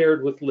being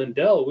paired with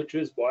Lindell, which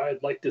is why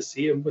I'd like to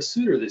see him with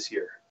Suter this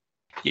year.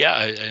 Yeah,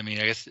 I mean,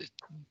 I guess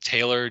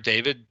Taylor,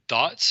 David,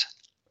 thoughts?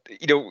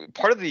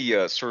 Part of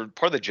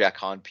the Jack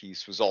Hahn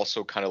piece was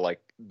also kind of like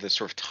the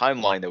sort of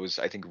timeline that was,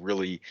 I think,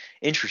 really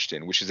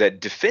interesting, which is that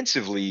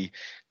defensively,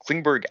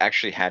 Klingberg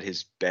actually had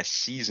his best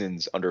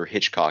seasons under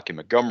Hitchcock and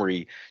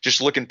Montgomery,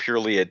 just looking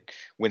purely at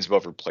wins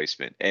above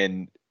replacement.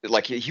 And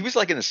like he was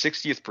like in the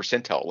 60th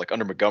percentile, like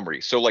under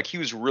Montgomery. So like he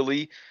was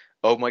really,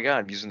 oh my God,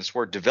 I'm using this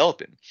word,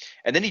 developing.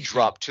 And then he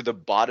dropped to the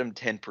bottom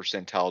 10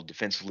 percentile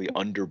defensively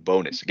under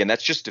bonus. Again,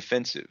 that's just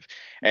defensive,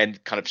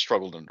 and kind of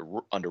struggled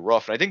under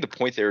rough. And I think the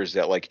point there is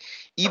that like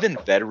even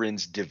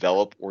veterans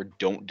develop or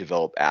don't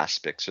develop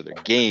aspects of their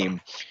game.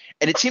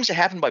 And it seems to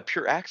happen by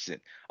pure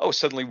accident. Oh,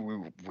 suddenly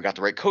we got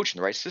the right coach and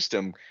the right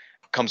system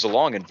comes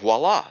along and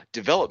voila,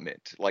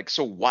 development. Like,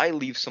 so why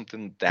leave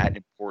something that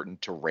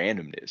important to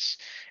randomness?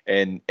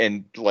 And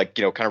like,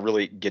 kind of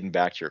really getting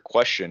back to your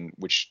question,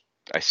 which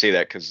I say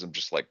that because I'm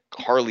just like,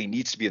 Harley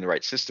needs to be in the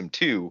right system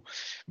too.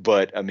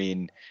 But I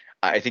mean,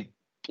 I think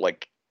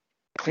like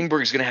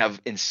Klingberg is going to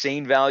have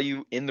insane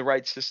value in the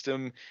right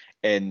system.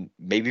 And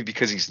maybe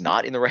because he's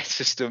not in the right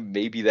system,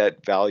 maybe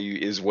that value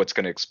is what's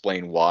going to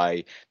explain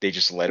why they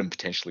just let him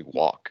potentially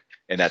walk.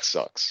 And that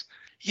sucks.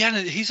 Yeah,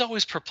 and he's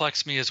always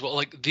perplexed me as well.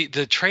 Like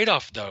the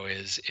trade-off though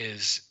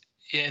is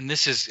and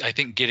this is, I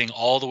think, getting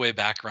all the way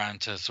back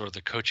around to sort of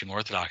the coaching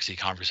orthodoxy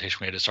conversation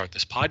we had to start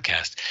this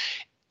podcast.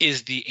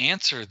 Is the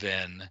answer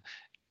then,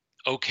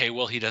 okay,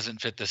 well, he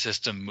doesn't fit the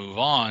system, move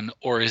on?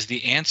 Or is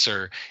the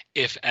answer,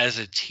 if as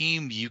a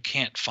team you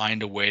can't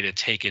find a way to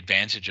take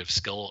advantage of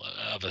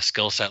a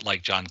skill set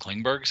like John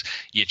Klingberg's,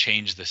 you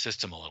change the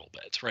system a little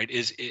bit, right?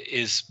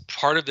 Is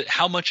part of it,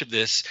 how much of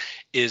this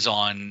is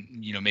on,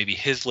 maybe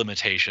his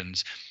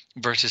limitations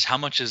versus how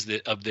much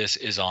of this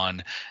is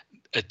on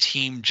a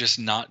team just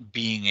not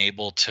being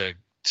able to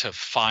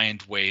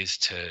find ways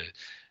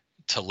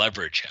to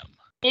leverage him?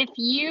 If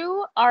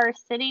you are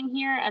sitting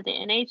here at the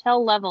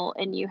NHL level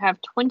and you have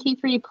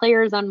 23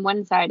 players on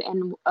one side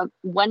and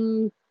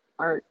one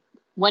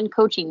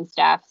coaching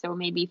staff, so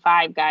maybe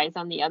 5 guys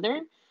on the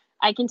other,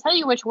 I can tell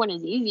you which one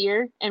is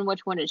easier and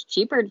which one is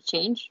cheaper to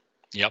change.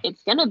 Yep.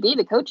 It's going to be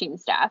the coaching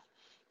staff.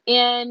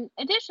 And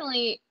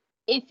additionally,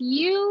 if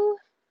you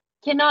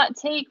cannot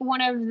take one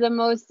of the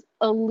most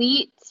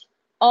elite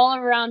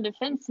all-around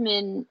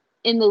defensemen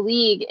in the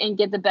league and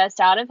get the best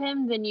out of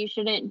him, then you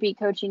shouldn't be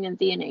coaching at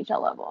the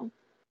NHL level.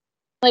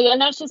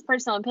 And that's just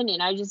personal opinion.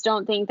 I just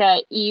don't think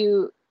that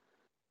you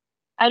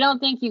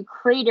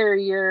crater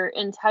your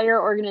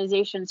entire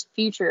organization's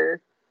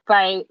future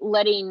by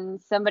letting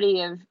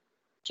somebody of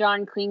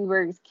John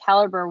Klingberg's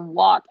caliber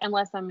walk,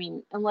 unless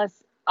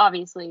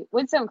obviously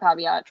with some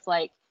caveats,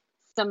 like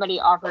somebody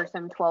offers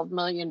him $12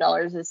 million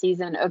a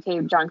season. Okay,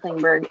 John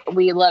Klingberg,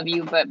 we love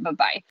you, but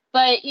bye-bye.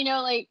 But,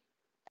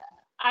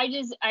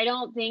 I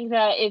don't think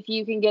that if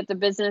you can get the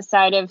business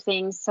side of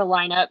things to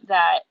line up,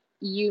 that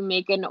you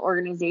make an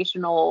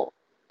organizational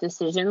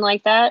decision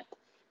like that,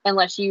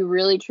 unless you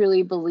really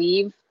truly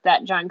believe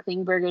that John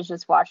Klingberg is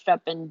just washed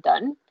up and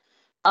done.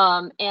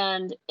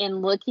 And in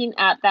looking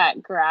at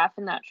that graph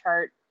and that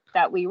chart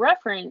that we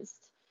referenced,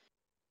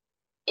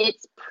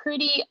 it's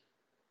pretty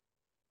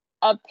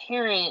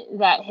apparent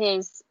that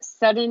his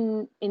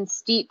sudden and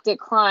steep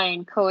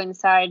decline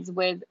coincides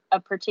with a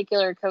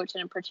particular coach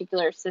and a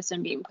particular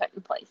system being put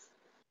in place.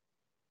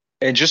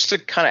 And just to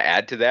kind of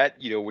add to that,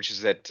 which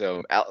is that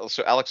so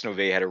Alex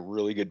Nove had a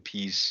really good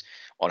piece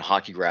on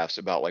Hockey Graphs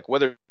about like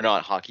whether or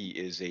not hockey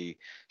is a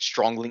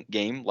strong link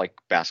game like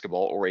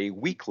basketball or a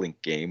weak link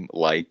game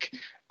like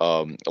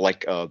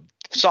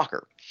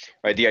soccer,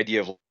 right? The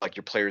idea of like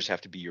your players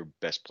have to be your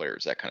best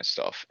players, that kind of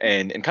stuff.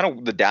 And kind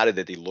of the data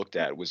that they looked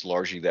at was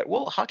largely that,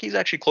 well, hockey is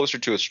actually closer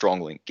to a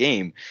strong link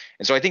game.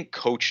 And so I think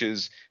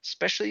coaches,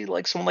 especially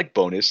like someone like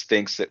Bonus,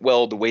 thinks that,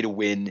 well, the way to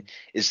win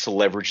is to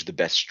leverage the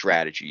best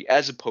strategy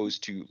as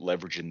opposed to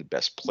leveraging the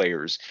best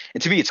players.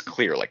 And to me, it's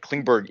clear, like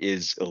Klingberg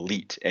is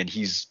elite and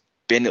he's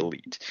been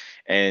elite.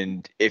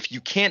 And if you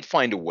can't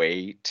find a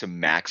way to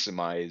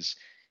maximize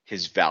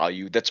his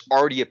value that's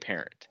already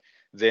apparent,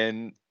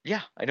 then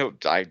yeah, I know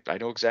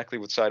exactly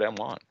what side I'm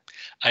on.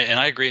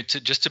 I agree.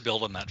 Just to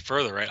build on that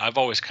further, right? I've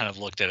always kind of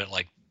looked at it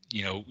like,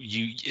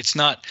 it's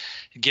not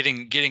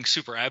getting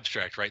super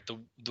abstract, right?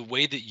 The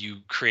way that you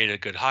create a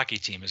good hockey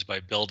team is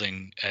by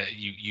building.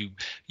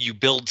 You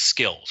build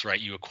skills, right?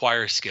 You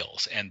acquire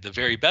skills, and the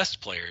very best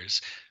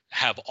players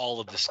have all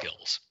of the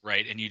skills,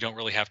 right? And you don't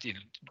really have to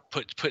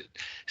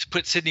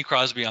put Sidney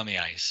Crosby on the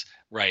ice,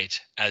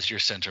 right, as your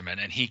centerman,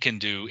 and he can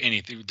do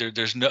anything.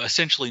 There's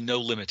essentially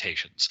no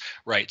limitations,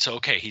 right? So,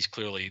 okay, he's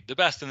clearly the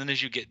best. And then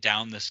as you get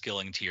down the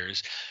skilling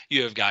tiers,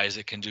 you have guys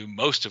that can do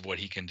most of what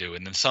he can do,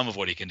 and then some of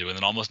what he can do, and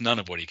then almost none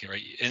of what he can,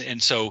 right?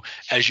 And so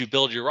as you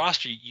build your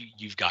roster,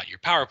 you've got your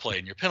power play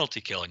and your penalty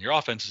kill and your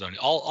offensive zone,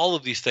 all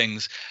of these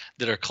things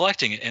that are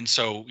collecting. And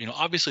so,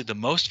 obviously the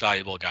most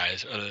valuable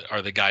guys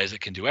are the guys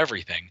that can do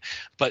everything.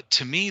 But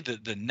to me,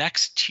 the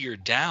next tier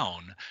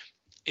down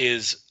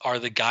are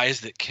the guys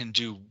that can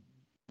do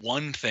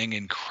one thing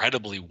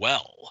incredibly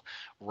well,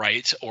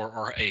 right?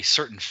 Or a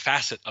certain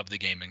facet of the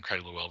game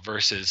incredibly well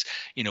versus,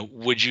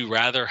 would you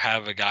rather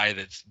have a guy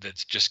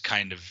that's just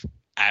kind of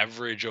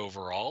average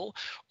overall,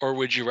 or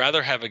would you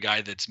rather have a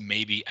guy that's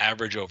maybe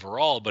average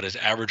overall, but is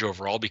average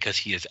overall because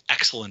he is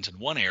excellent in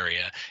one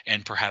area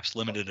and perhaps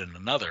limited in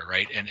another,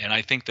 right? And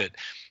I think that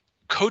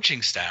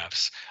coaching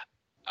staffs,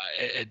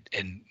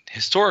 and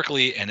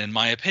historically, and in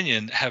my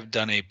opinion, have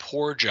done a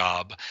poor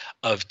job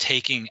of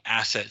taking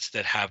assets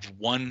that have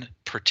one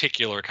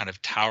particular kind of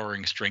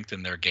towering strength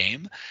in their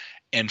game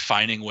and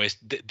finding ways.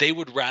 They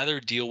would rather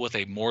deal with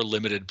a more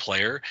limited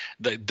player.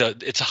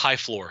 It's a high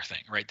floor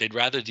thing, right? They'd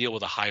rather deal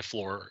with a high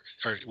floor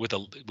or with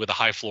a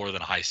high floor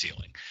than a high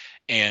ceiling.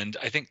 And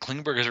I think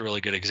Klingberg is a really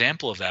good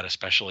example of that,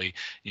 especially,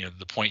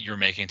 the point you're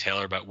making,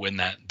 Taylor, about when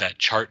that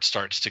chart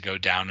starts to go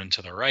down and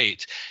to the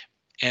right.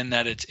 And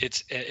that it's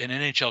an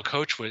NHL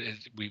coach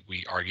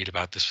we argued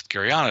about this with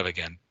Gurianov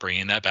again,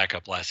 bringing that back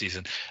up last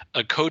season.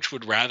 A coach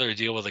would rather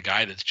deal with a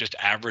guy that's just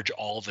average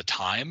all the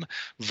time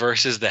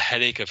versus the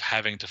headache of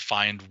having to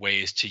find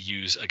ways to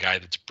use a guy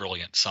that's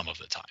brilliant some of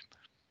the time.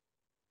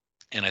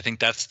 And I think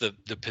that's the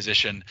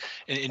position,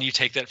 and you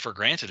take that for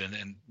granted.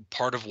 And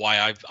part of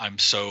why I'm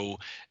so,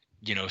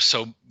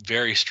 so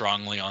very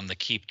strongly on the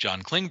keep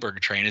John Klingberg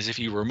train is if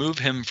you remove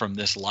him from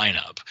this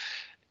lineup,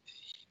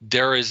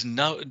 there's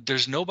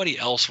nobody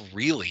else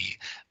really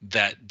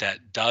that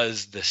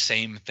does the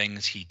same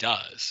things he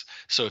does.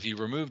 So if you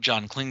remove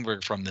John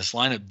Klingberg from this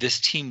lineup,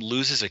 this team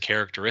loses a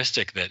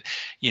characteristic that,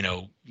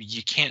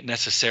 you can't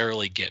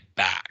necessarily get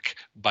back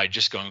by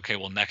just going, okay,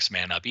 well, next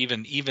man up.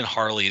 Even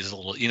Harley is a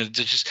little,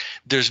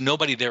 there's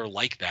nobody there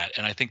like that.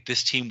 And I think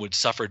this team would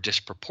suffer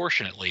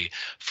disproportionately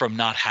from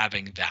not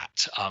having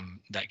that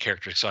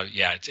characteristic. So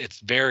yeah,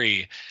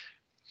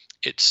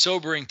 it's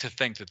sobering to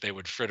think that they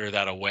would fritter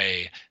that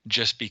away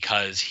just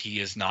because he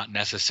is not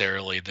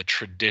necessarily the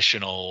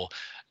traditional,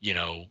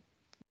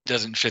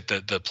 doesn't fit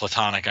the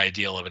platonic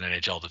ideal of an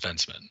NHL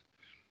defenseman.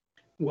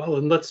 Well,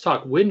 and let's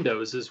talk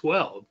windows as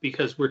well,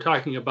 because we're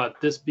talking about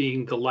this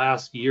being the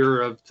last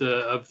year of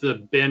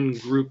the Ben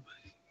Group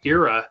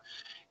era.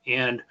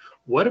 And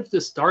what have the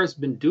Stars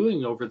been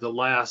doing over the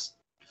last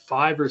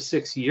 5 or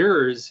 6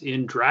 years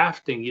in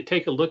drafting? You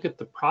take a look at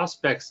the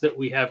prospects that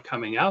we have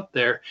coming out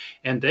there,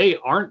 and they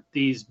aren't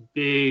these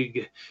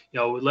big,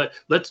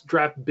 let's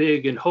draft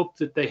big and hope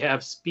that they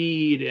have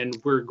speed, and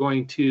we're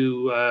going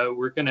to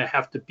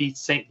have to beat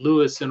St.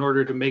 Louis in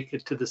order to make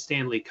it to the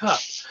Stanley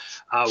Cup.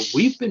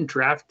 We've been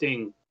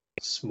drafting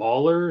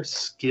smaller,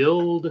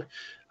 skilled,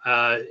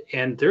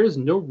 and there's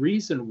no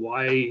reason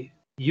why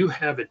you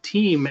have a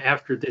team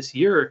after this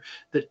year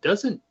that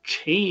doesn't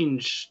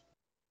change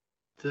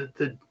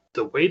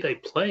the way they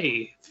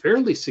play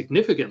fairly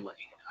significantly.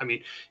 I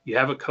mean, you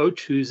have a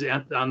coach who's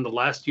on the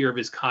last year of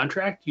his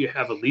contract. You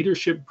have a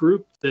leadership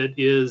group that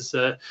is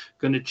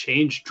going to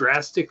change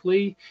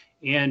drastically,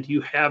 and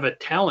you have a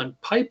talent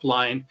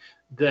pipeline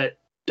that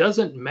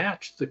doesn't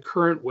match the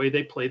current way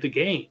they play the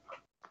game.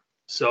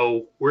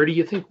 So where do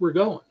you think we're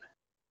going?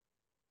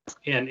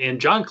 And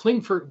John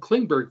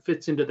Klingberg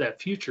fits into that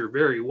future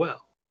very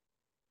well.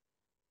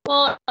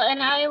 Well,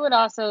 and I would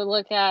also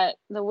look at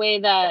the way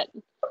that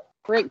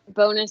Rick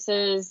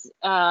Bonus's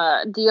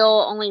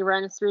deal only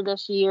runs through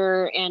this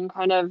year, and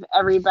kind of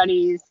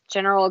everybody's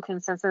general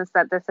consensus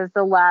that this is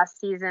the last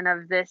season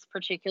of this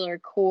particular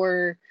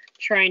core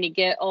trying to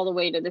get all the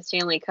way to the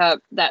Stanley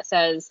Cup. That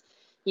says,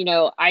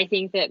 I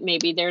think that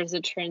maybe there's a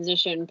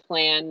transition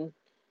plan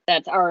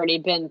that's already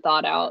been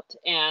thought out,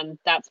 and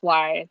that's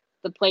why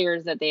the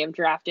players that they have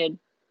drafted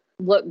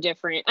look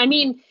different. I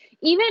mean,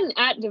 even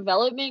at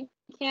development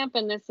camp,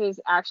 and this is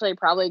actually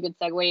probably a good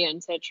segue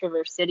into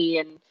Traverse City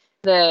and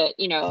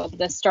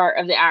the start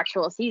of the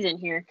actual season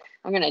here.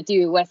 I'm going to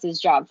do Wes's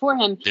job for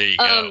him. There you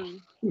go.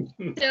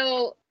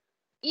 So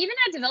even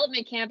at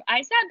development camp,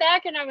 I sat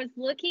back and I was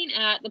looking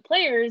at the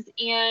players,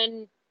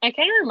 and I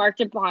kind of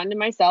remarked upon to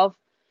myself,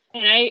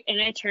 and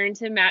I turned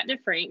to Matt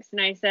DeFranks and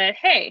I said,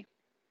 hey,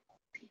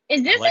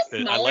 is this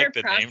a smaller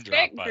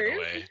prospect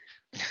group?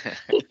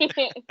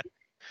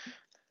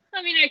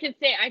 I mean, I could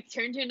say I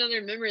turned to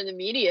another member of the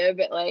media,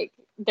 but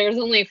there's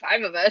only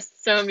 5 of us.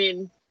 So, I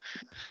mean,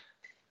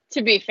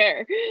 to be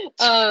fair,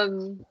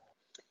 I'm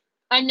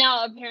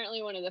now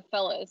apparently one of the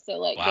fellas. So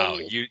wow,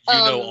 you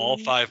know all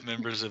 5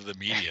 members of the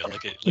media.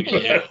 Look at you.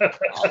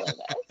 All of us.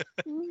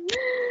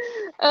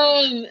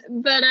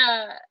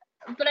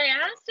 But I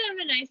asked him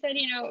and I said,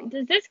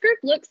 does this group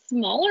look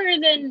smaller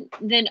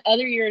than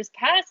other years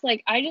past?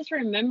 I just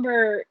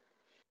remember,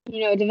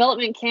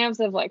 development camps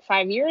of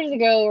 5 years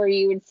ago where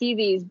you would see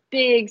these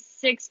big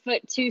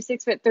 6'2",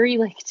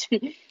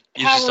 6'3",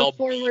 power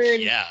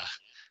forward. Yeah.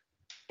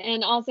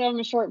 And also I'm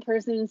a short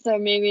person, so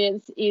maybe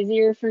it's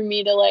easier for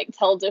me to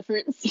tell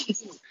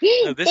differences.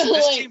 No,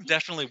 this team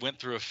definitely went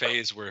through a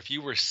phase where if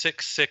you were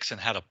 6'6" and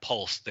had a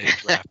pulse, they'd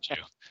draft you.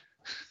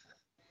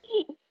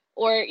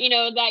 Or,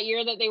 that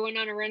year that they went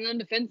on a run on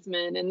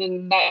defensemen, and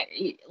then that,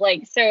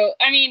 so,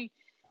 I mean,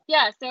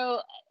 yeah,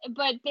 so,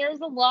 but there's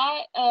a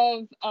lot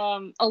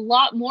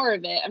more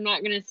of it. I'm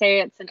not going to say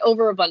it's an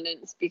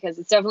overabundance, because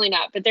it's definitely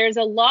not, but there's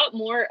a lot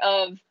more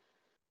of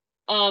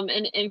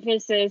an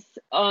emphasis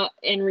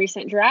in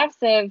recent drafts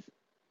of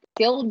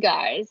skilled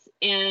guys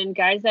and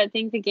guys that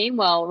think the game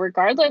well,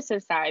 regardless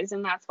of size,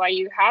 and that's why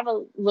you have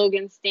a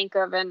Logan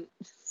Stankoven.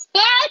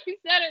 You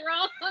said it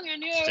wrong. I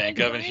knew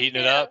Stankoven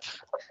heating it up.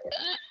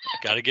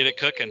 Got to get it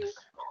cooking.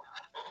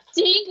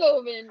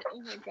 Stankoven.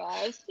 Oh my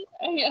gosh.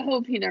 I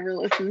hope he never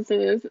listens to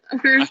this.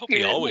 I hope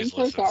he always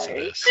listens to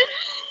this.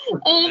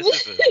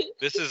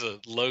 This is a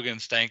Logan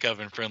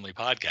Stankoven friendly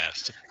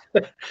podcast.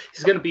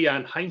 He's going to be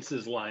on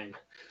Heinz's line.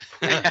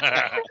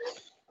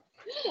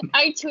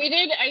 I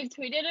tweeted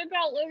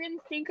about Logan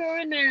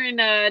Stankoven there in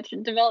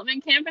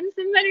development camp, and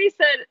somebody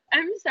said,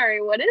 "I'm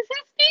sorry, what is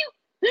his name?"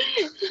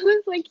 I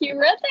was like, you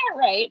read that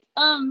right.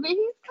 But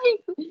he's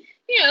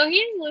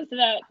he's listed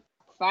at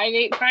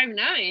 5'8",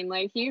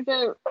 5'9". He's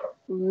a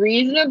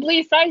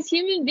reasonably sized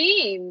human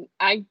being.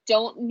 I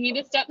don't need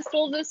a step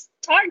stool to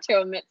talk to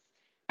him. It's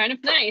kind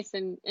of nice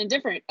and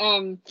different.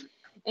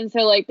 And so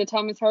like the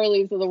Thomas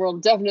Harleys of the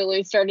world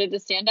definitely started to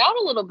stand out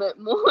a little bit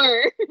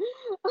more.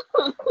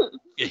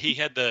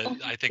 Yeah,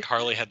 I think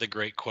Harley had the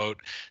great quote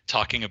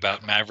talking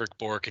about Maverick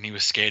Bork, and he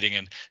was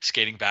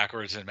skating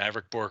backwards, and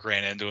Maverick Bork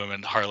ran into him,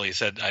 and Harley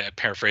said,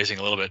 paraphrasing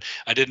a little bit,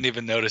 "I didn't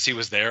even notice he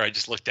was there. I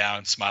just looked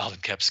down, smiled,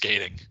 and kept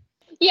skating."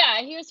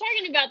 Yeah, he was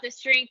talking about the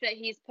strength that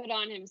he's put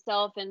on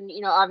himself, and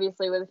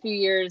obviously with a few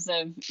years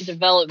of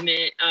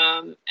development,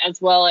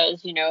 as well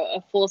as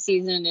a full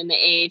season in the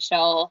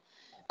AHL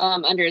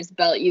under his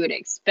belt, you would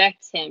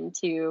expect him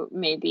to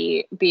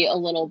maybe be a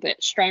little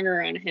bit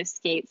stronger on his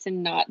skates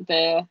and not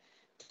the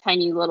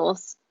tiny little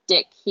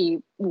stick he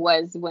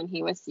was when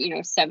he was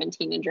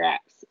 17 in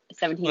drafts.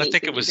 17. Well, I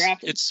think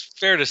drafted. It's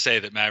fair to say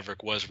that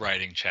Maverick was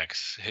writing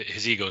checks.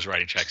 His ego was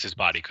writing checks. His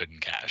body couldn't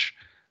cash.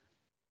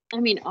 I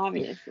mean,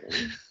 obviously,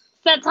 it's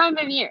that time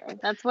of year.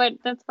 That's what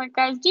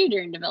guys do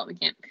during development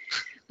camp.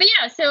 But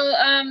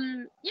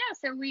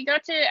so we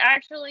got to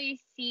actually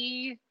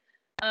see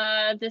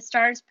the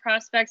Stars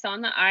prospects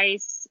on the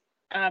ice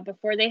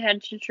before they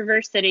head to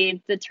Traverse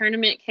City. The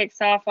tournament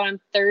kicks off on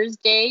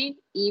Thursday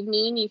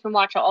evening. You can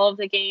watch all of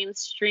the games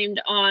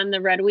streamed on the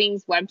Red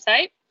Wings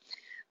website.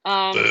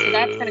 So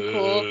that's kind of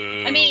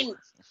cool. I mean,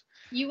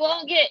 you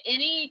won't get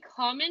any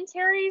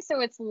commentary, so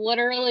it's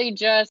literally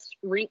just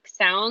rink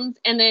sounds.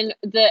 And then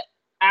the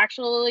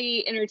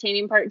actually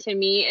entertaining part to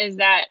me is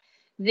that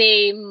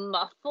they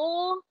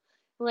muffle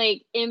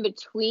like in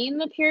between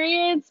the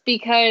periods,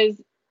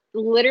 because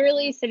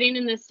literally sitting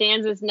in the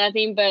stands is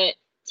nothing but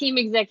team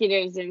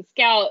executives and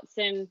scouts,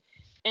 and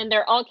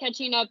they're all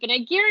catching up. And I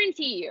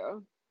guarantee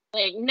you,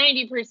 like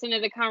 90%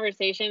 of the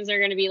conversations are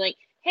going to be like,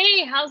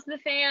 "Hey, how's the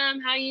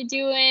fam? How you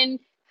doing?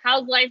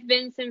 How's life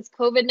been since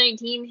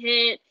COVID-19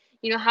 hit?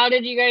 How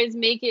did you guys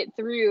make it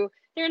through?"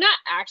 They're not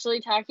actually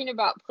talking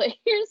about players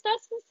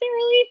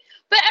necessarily,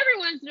 but every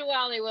once in a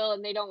while they will,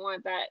 and they don't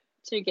want that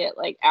to get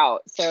like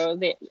out. So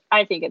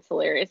I think it's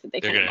hilarious that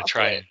they're going to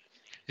try it.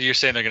 You're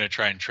saying they're going to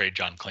try and trade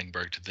John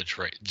Klingberg to the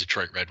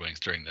Detroit Red Wings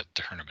during the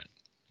tournament?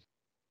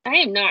 I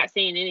am not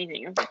saying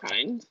anything of the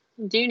kind.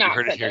 Do not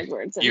put those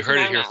words in my mouth. You heard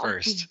it here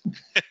first.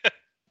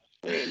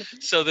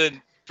 So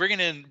then bringing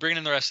in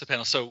the rest of the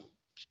panel. So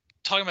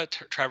talking about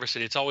Traverse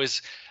City, it's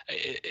always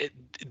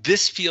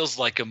this feels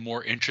like a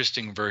more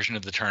interesting version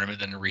of the tournament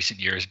than in recent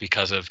years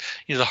because of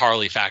the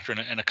Harley factor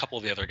and a couple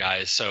of the other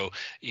guys. So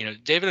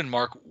David and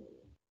Mark,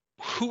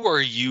 who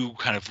are you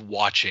kind of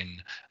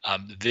watching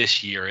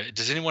this year?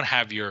 Does anyone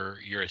have your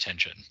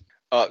attention?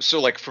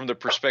 So like from the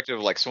perspective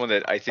of like someone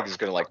that I think is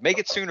going to like make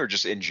it soon, or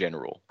just in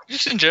general?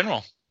 Just in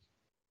general.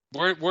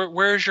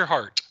 Where is your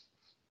heart?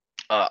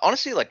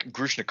 Honestly, like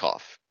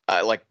Grushnikov.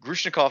 Like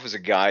Grushnikov is a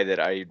guy that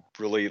I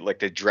really like.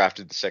 They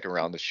drafted the second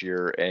round this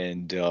year,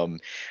 and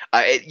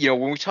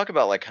when we talk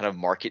about like kind of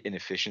market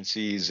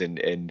inefficiencies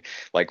and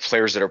like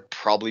players that are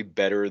probably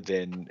better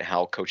than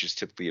how coaches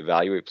typically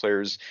evaluate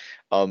players,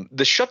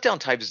 the shutdown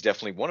type is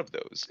definitely one of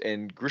those.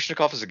 And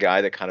Grushnikov is a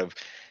guy that kind of,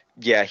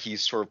 he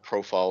sort of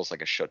profiles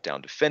like a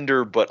shutdown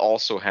defender, but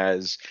also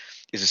is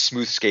a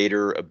smooth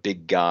skater, a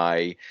big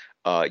guy.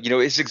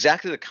 Is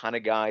exactly the kind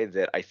of guy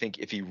that I think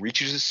if he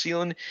reaches his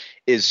ceiling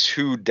is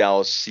who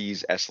Dallas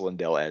sees S.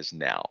 Lindell as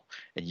now.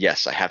 And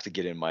yes, I have to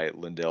get in my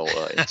Lindell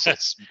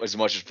insults as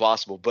much as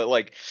possible, but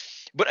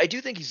I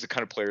do think he's the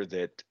kind of player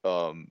that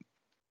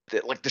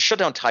like the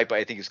shutdown type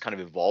I think is kind of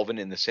evolving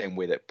in the same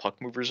way that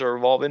puck movers are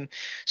evolving.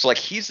 So like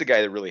he's the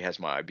guy that really has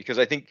my eye, because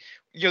I think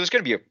there's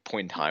going to be a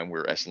point in time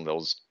where S.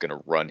 Lindell is going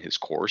to run his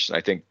course, and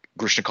I think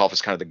Grushnikov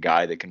is kind of the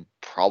guy that can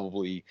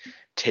probably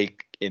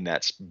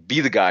be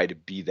the guy to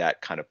be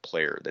that kind of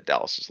player that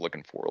Dallas is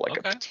looking for, like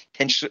a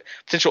potential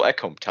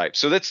Ekholm type.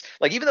 So that's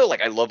like, even though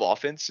like I love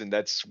offense and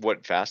that's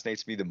what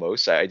fascinates me the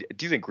most, I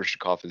do think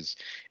Grushnikov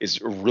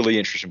is a really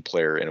interesting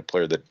player and a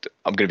player that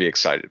I'm going to be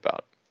excited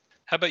about.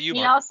 How about you,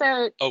 Mark? He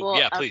also,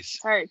 please.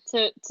 Sorry,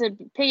 to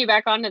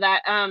piggyback onto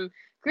that.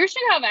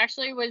 Grushnikov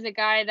actually was a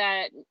guy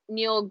that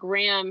Neil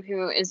Graham,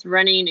 who is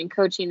running and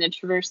coaching the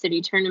Traverse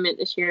City tournament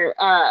this year,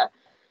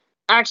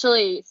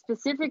 actually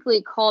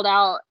specifically called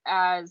out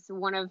as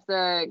one of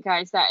the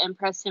guys that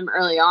impressed him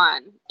early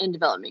on in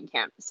development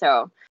camp.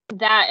 So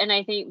that, and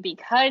I think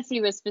because he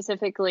was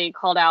specifically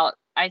called out,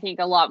 I think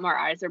a lot more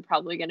eyes are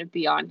probably going to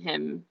be on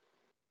him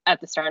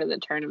at the start of the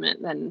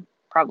tournament than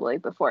probably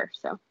before.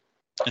 So.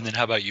 And then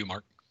how about you,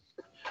 Mark?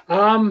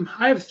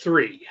 I have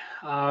three,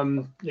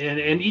 and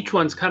each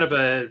one's kind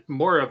of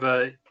more of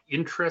a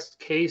interest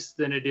case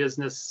than it is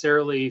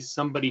necessarily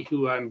somebody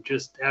who I'm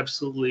just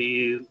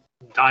absolutely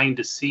dying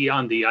to see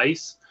on the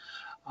ice.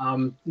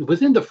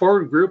 Within the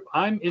forward group,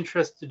 I'm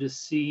interested to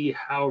see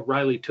how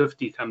Riley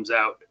Tufte comes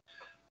out.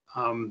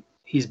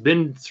 He's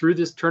been through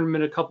this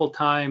tournament a couple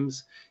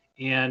times,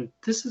 and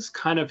this is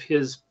kind of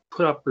his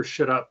put up or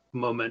shut up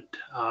moment.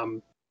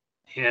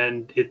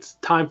 And it's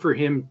time for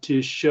him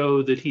to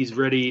show that he's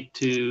ready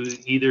to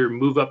either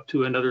move up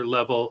to another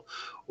level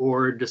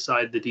or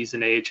decide that he's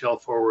an AHL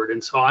forward.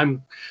 And so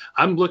I'm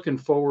looking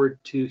forward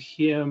to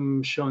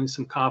him showing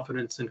some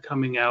confidence and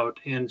coming out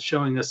and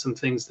showing us some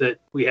things that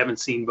we haven't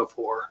seen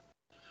before.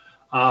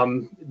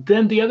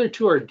 Then the other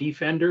two are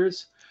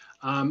defenders.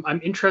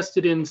 I'm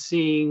interested in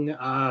seeing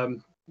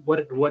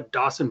what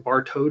Dawson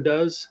Bartow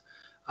does.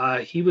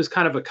 He was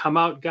kind of a come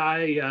out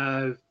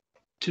guy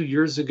 2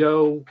 years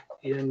ago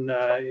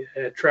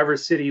at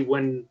Traverse City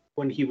when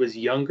he was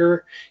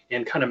younger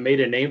and kind of made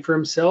a name for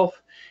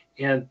himself.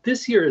 And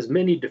this year, as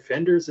many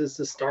defenders as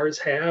the Stars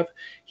have,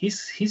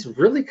 he's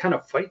really kind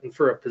of fighting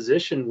for a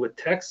position with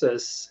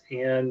Texas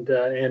and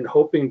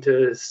hoping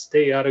to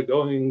stay out of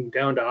going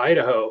down to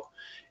Idaho.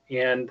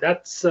 And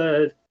that's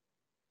no,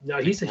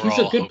 he's a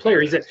good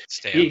player. He's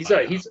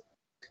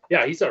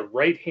a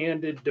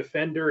right-handed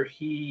defender.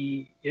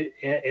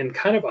 And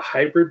kind of a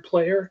hybrid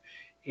player,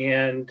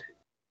 and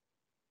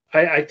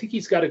I think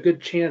he's got a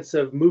good chance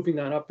of moving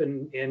on up,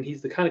 and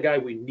he's the kind of guy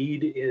we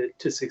need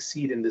to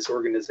succeed in this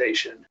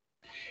organization.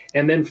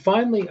 And then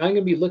finally, I'm going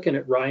to be looking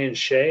at Ryan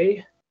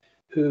Shea,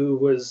 who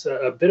was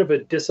a bit of a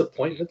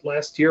disappointment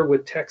last year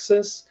with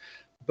Texas,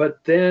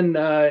 but then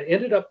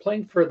ended up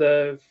playing for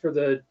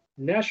the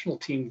national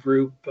team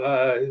group,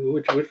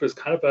 which was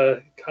kind of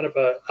a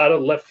out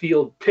of left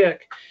field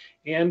pick,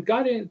 and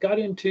got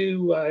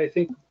into I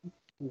think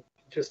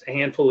just a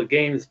handful of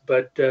games,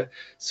 but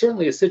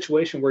certainly a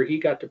situation where he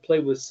got to play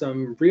with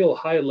some real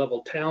high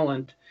level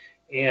talent,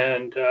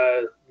 and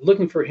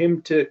looking for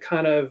him to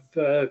kind of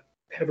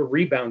have a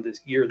rebound this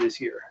year.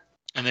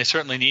 And they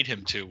certainly need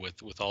him to,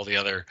 with all the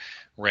other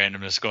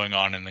randomness going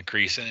on in the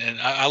crease.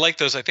 And I like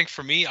those. I think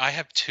for me, I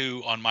have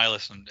two on my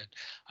list, and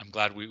I'm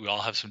glad we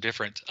all have some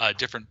different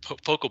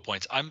focal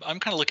points. I'm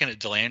kind of looking at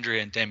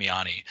Dellandrea and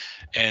Damiani,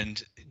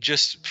 and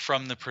just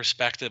from the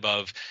perspective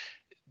of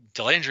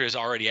Dellandrea is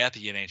already at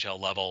the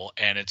NHL level,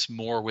 and it's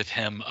more with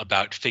him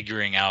about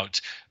figuring out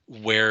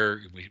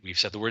where we've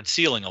said the word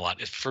ceiling a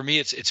lot. For me,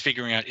 it's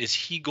figuring out, is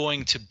he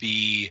going to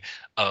be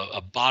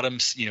a bottom,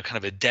 kind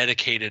of a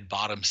dedicated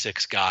bottom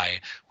six guy,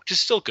 which is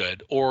still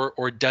good,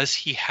 or does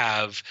he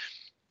have,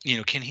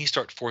 can he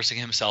start forcing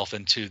himself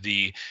into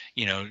the,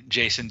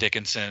 Jason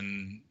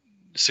Dickinson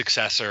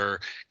successor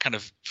kind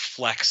of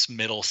flex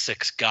middle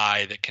six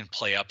guy that can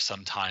play up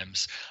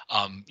sometimes,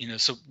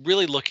 so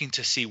really looking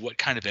to see what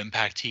kind of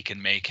impact he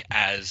can make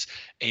as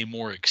a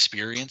more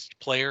experienced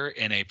player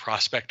in a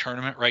prospect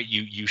tournament, right?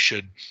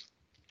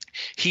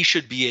 He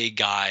should be a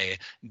guy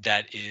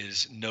that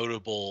is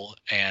notable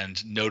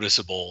and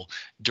noticeable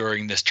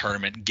during this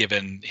tournament,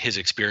 given his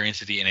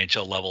experience at the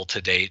NHL level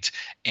to date,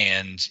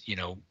 and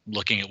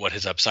looking at what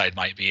his upside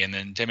might be. And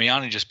then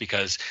Damiani, just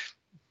because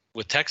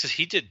with Texas,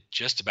 he did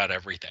just about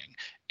everything.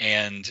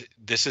 And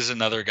this is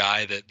another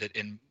guy that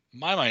in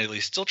my mind, at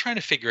least, still trying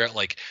to figure out,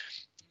 like,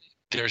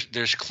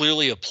 there's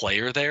clearly a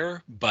player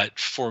there, but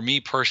for me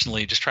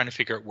personally, just trying to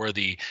figure out where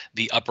the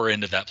upper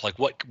end of that, like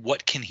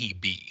what can he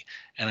be?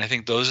 And I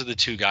think those are the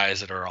two guys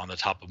that are on the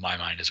top of my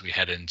mind as we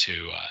head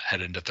into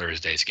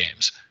Thursday's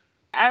games.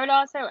 I would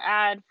also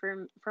add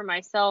for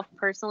myself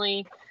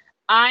personally,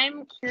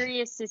 I'm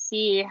curious to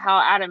see how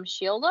Adam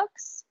Shield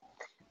looks.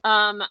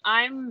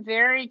 I'm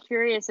very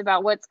curious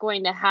about what's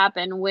going to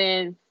happen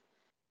with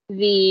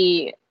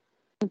the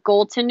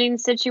goaltending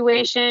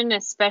situation,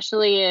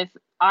 especially if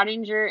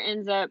Ottinger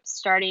ends up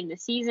starting the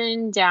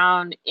season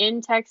down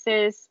in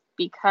Texas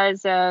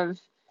because of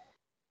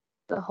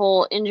the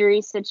whole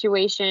injury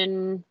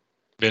situation.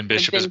 Ben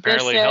Bishop is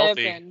apparently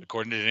healthy,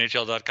 according to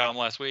NHL.com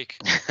last week.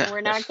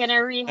 We're not going to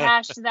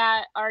rehash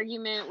that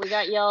argument. We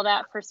got yelled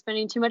at for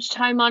spending too much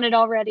time on it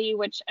already,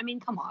 which, I mean,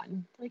 come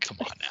on. Come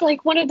on now. It's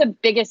like one of the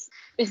biggest,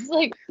 it's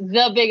like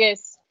the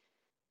biggest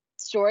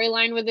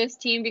storyline with this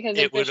team, because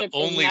it would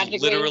only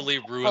literally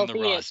ruin the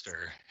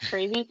roster.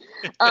 Crazy.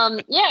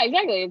 Yeah,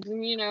 exactly.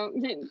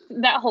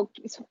 That whole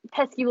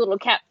pesky little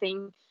cat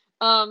thing.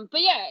 But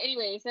yeah,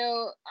 anyway,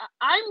 so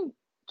I'm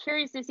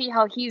curious to see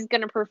how he's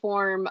going to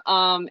perform,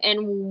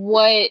 and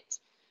what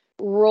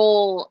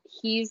role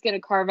he's going to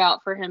carve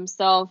out for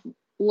himself,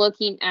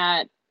 looking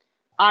at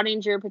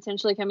Ottinger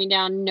potentially coming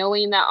down,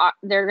 knowing that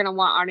they're going to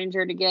want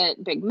Ottinger to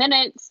get big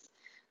minutes,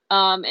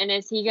 and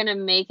is he going to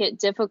make it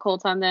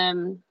difficult on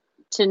them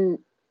to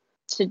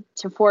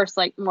force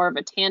like more of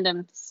a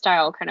tandem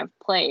style kind of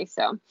play?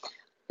 So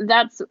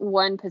that's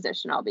one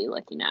position I'll be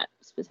looking at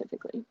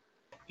specifically.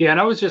 Yeah, and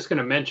I was just going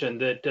to mention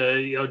that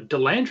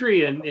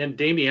Dellandrea and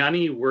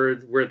Damiani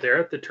were there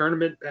at the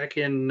tournament back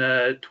in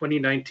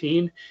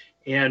 2019,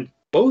 and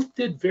both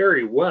did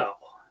very well.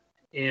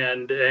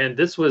 And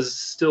this was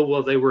still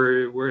while they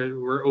were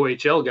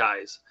OHL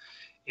guys,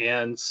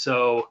 and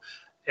so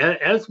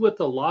as with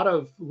a lot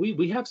of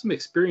we have some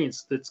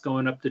experience that's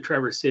going up to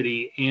Traverse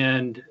City,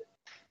 and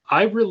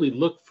I really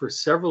look for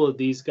several of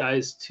these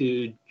guys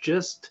to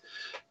just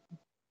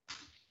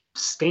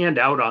stand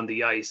out on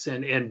the ice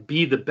and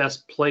be the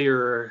best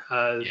player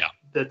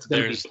that's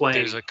going to be playing.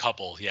 There's a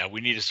couple. Yeah,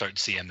 we need to start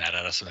seeing that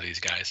out of some of these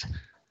guys.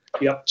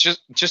 Yep.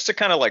 Just to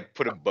kind of like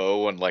put a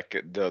bow on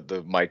like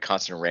the my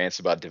constant rants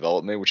about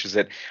development, which is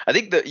that I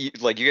think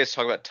that like you guys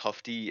talk about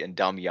Tufte and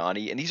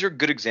Damiani, and these are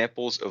good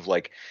examples of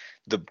like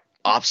the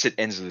opposite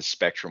ends of the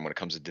spectrum when it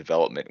comes to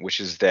development, which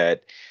is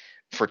that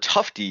for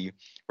Tufte,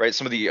 right?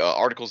 Some of the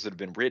articles that have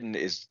been written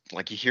is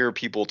like you hear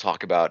people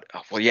talk about,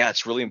 oh, well, yeah,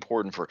 it's really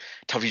important for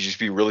Tuffy to just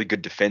be really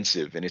good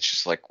defensive, and it's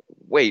just like,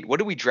 wait, what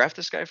did we draft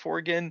this guy for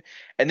again?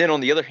 And then on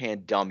the other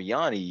hand,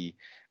 Damiani,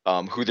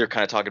 who they're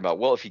kind of talking about,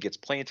 well, if he gets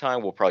playing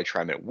time, we'll probably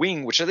try him at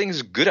wing, which I think is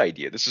a good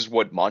idea. This is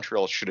what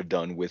Montreal should have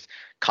done with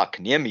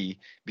Kotkaniemi,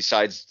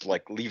 besides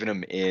like leaving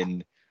him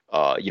in,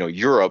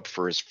 Europe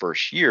for his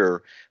first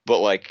year. But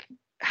like,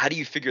 how do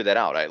you figure that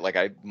out?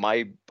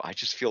 I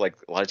just feel like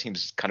a lot of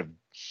teams kind of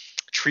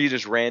treat it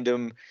as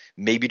random,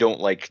 maybe don't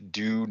like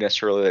do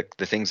necessarily like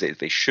the things that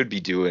they should be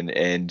doing.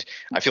 And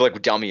I feel like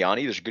with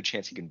Damiani, there's a good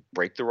chance he can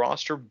break the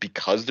roster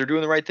because they're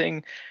doing the right thing.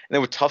 And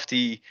then with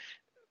Tufty,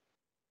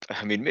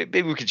 I mean,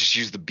 maybe we could just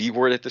use the B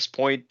word at this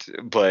point,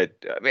 but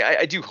I mean,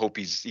 I do hope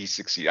he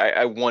succeed.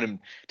 I want him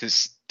to.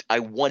 I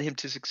want him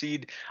to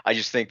succeed. I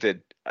just think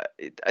that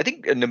I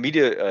think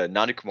Namita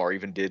Nandakumar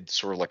even did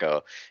sort of like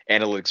a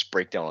analytics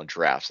breakdown on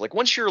drafts. Like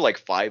once you're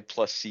like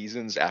 5+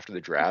 seasons after the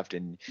draft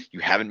and you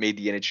haven't made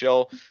the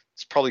NHL,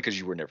 it's probably because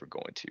you were never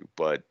going to.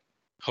 But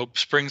hope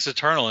springs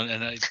eternal,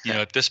 and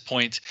at this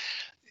point,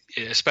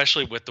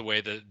 especially with the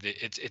way that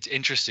it's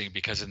interesting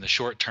because in the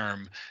short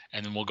term,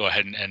 and then we'll go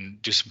ahead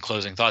and do some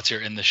closing thoughts here.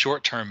 In the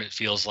short term, it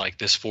feels like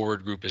this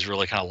forward group is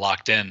really kind of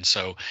locked in.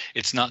 So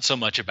it's not so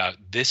much about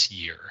this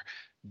year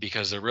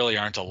because there really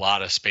aren't a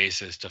lot of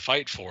spaces to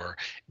fight for.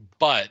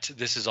 But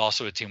this is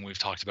also a team we've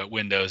talked about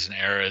windows and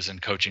eras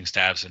and coaching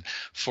staffs. And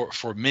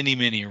for many,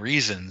 many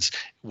reasons,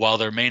 while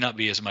there may not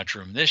be as much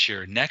room this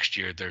year, next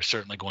year, there's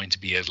certainly going to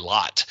be a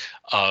lot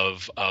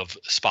of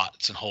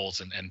spots and holes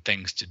and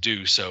things to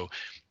do. So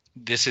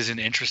this is an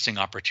interesting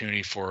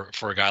opportunity for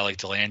a guy like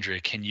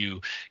Delandria. Can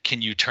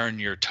you turn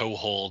your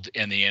toehold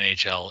in the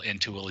NHL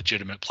into a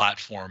legitimate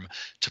platform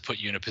to put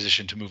you in a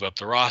position to move up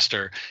the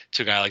roster?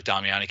 To a guy like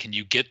Damiani, can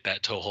you get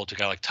that toehold to a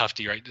guy like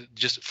Tufty? Right,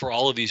 just for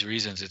all of these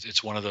reasons,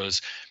 it's one of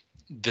those.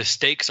 The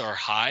stakes are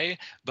high,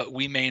 but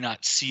we may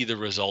not see the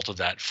result of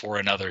that for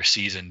another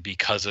season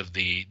because of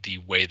the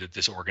way that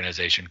this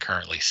organization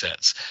currently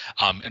sits.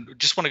 And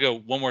just want to go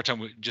one more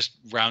time, just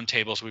round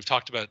table. So we've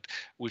talked about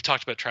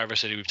Traverse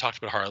City, we've talked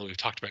about Harley, we've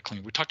talked about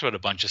Clean, we've talked about a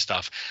bunch of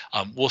stuff.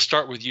 We'll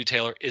start with you,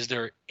 Taylor. Is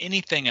there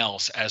anything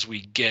else as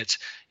we get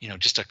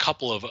just a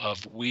couple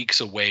of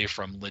weeks away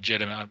from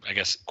legitimate, I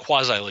guess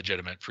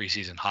quasi-legitimate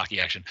preseason hockey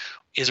action?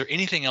 Is there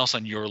anything else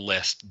on your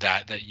list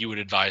that you would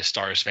advise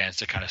Stars fans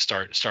to kind of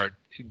start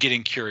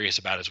getting curious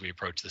about as we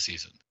approach the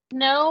season?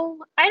 No,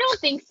 I don't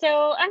think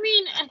so. I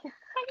mean,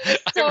 I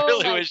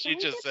really wish you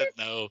just said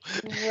no.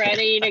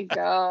 Ready to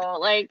go.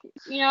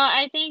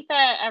 I think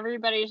that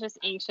everybody's just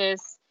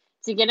anxious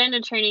to get into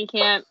training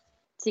camp,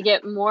 to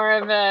get more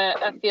of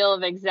a feel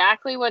of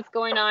exactly what's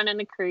going on in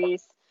the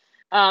crease.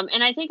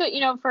 And I think,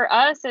 for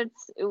us,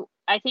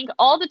 I think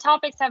all the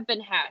topics have been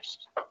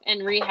hashed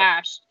and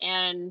rehashed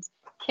and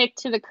kicked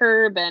to the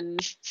curb and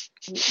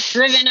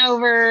driven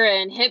over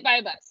and hit by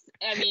a bus.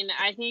 I mean,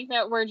 I think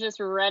that we're just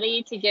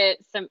ready to get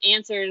some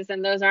answers,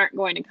 and those aren't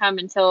going to come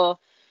until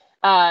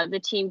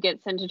the team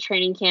gets into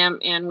training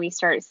camp and we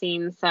start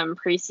seeing some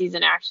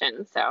preseason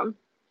action. So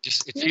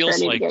it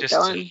feels like and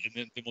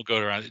then we'll go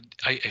around.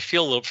 I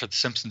feel a little for the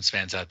Simpsons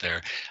fans out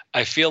there.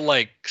 I feel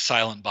like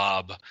Silent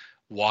Bob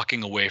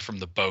walking away from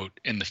the boat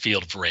in the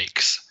field of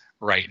rakes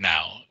right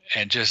now,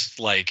 and just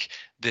like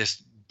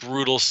this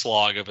brutal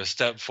slog of a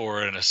step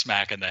forward and a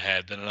smack in the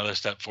head, then another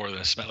step forward and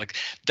a smack. Like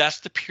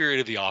that's the period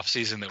of the off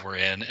season that we're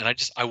in,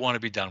 and I want to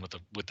be done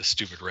with the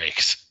stupid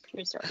rakes.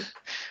 True story.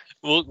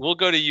 We'll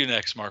go to you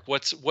next, Mark.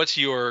 What's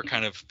your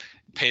kind of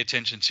pay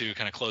attention to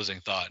kind of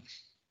closing thought?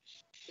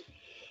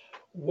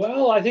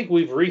 Well, I think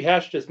we've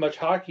rehashed as much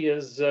hockey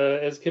as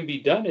can be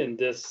done in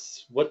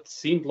this what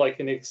seemed like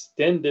an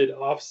extended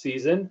off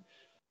season.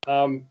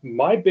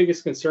 My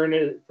biggest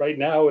concern right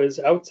now is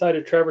outside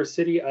of Traverse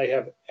City, I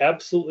have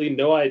absolutely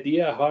no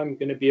idea how I'm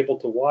going to be able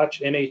to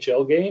watch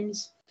NHL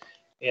games.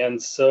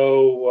 And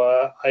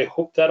so I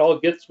hope that all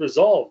gets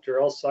resolved, or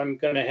else I'm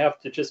going to have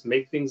to just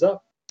make things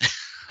up.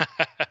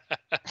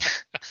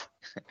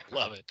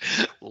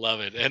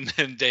 Love it. And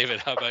then David,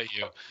 how about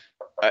you?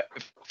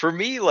 For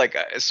me,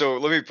 so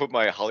let me put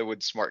my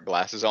Hollywood smart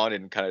glasses on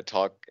and kind of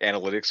talk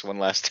analytics one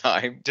last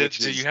time. Do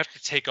you have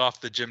to take off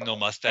the Jim Mill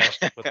mustache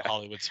to put the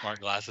Hollywood smart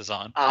glasses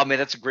on? Oh man,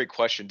 that's a great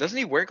question. Doesn't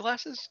he wear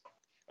glasses?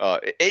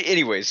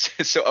 Anyways,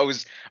 so I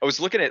was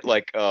looking at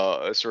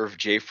sort of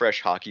J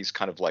Fresh Hockey's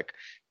kind of like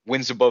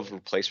wins above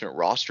replacement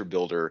roster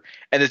builder,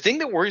 and the thing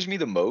that worries me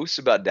the most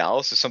about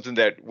Dallas is something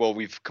that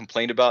we've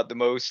complained about the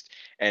most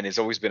and has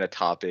always been a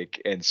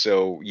topic. And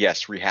so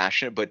yes,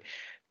 rehashing it, but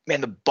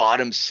man, the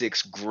bottom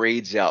six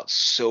grades out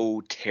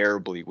so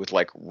terribly with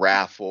like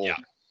Raffle,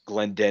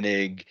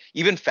 Glendening,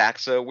 even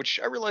Faxa, which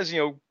I realize,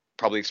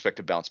 probably expect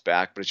to bounce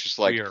back, but it's just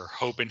like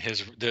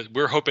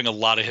we're hoping a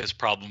lot of his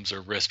problems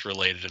are wrist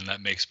related, and that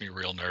makes me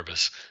real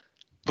nervous.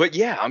 But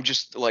yeah, I'm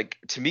just like,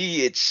 to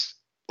me, it's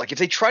like if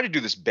they try to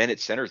do this Bennett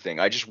center thing,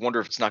 I just wonder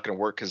if it's not going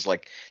to work because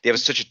like they have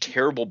such a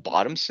terrible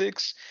bottom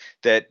six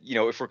that, you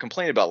know, if we're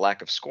complaining about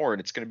lack of scoring,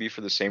 it's going to be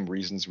for the same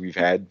reasons we've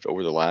had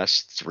over the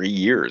last 3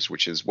 years,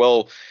 which is,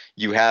 well,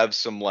 you have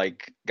some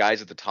like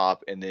guys at the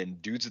top and then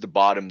dudes at the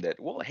bottom that,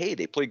 well, hey,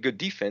 they play good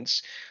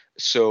defense,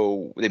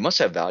 so they must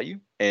have value.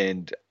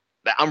 And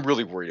I'm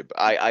really worried about.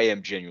 I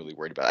am genuinely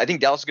worried about it. I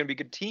think Dallas is going to be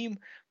a good team,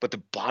 but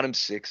the bottom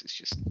six is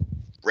just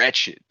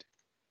wretched.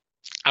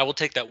 I will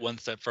take that one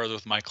step further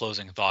with my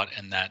closing thought,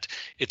 and that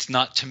it's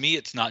not, to me,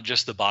 it's not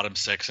just the bottom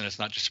six, and it's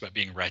not just about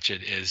being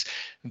wretched.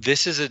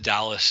 This is a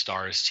Dallas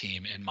Stars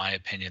team, in my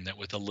opinion, that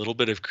with a little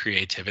bit of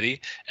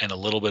creativity and a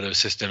little bit of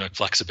systemic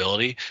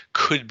flexibility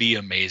could be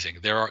amazing.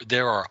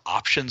 There are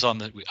options on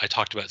the. I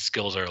talked about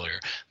skills earlier.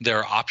 There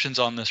are options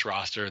on this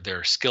roster. There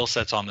are skill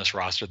sets on this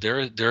roster.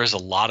 There is a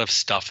lot of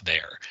stuff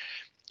there,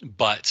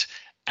 but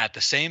at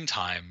the same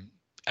time,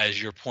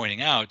 as you're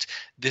pointing out,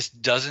 this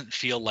doesn't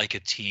feel like a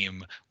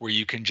team where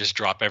you can just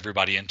drop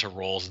everybody into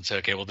roles and say,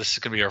 okay, well, this is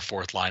going to be our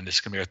fourth line, this is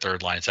going to be our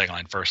third line, second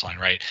line, first line,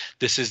 right?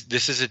 This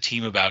is a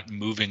team about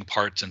moving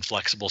parts and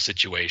flexible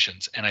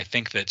situations. And I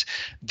think that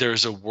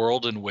there's a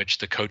world in which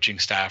the coaching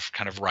staff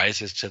kind of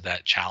rises to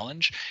that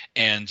challenge.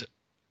 And,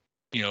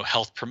 you know,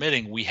 health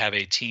permitting, we have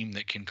a team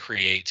that can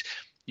create,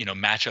 you know,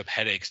 matchup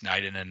headaches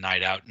night in and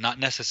night out, not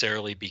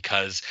necessarily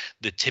because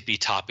the tippy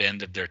top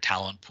end of their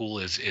talent pool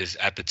is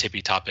at the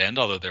tippy top end,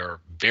 although there are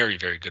very,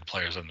 very good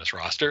players on this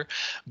roster,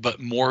 but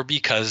more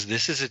because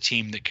this is a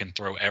team that can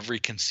throw every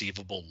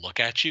conceivable look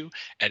at you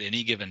at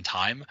any given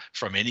time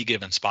from any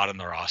given spot in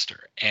the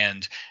roster.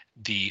 And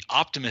the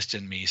optimist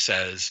in me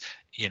says,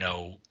 you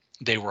know,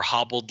 they were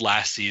hobbled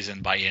last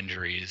season by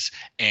injuries,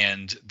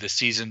 and the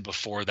season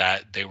before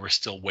that, they were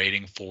still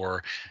waiting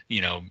for,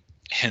 you know,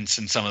 hints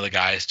and some of the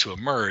guys to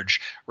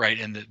emerge, right?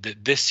 And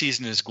this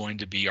season is going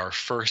to be our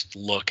first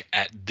look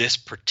at this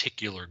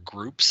particular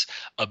group's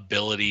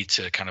ability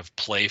to kind of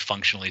play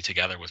functionally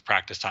together with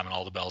practice time and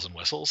all the bells and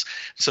whistles.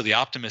 So the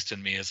optimist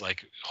in me is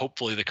like,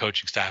 hopefully the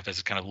coaching staff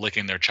is kind of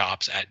licking their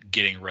chops at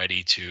getting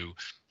ready to,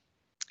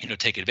 you know,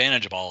 take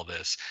advantage of all of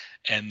this.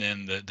 And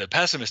then the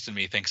pessimist in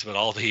me thinks about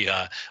all the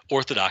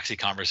orthodoxy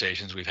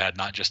conversations we've had,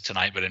 not just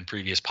tonight, but in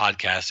previous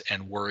podcasts,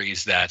 and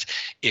worries that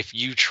if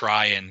you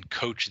try and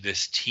coach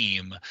this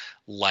team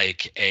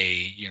like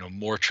a, you know,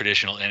 more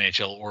traditional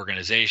NHL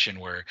organization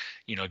where,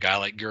 you know, a guy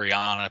like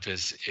Gurianov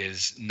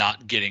is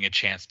not getting a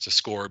chance to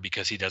score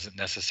because he doesn't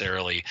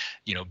necessarily,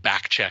 you know,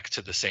 back check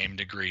to the same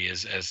degree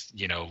as,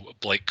 you know,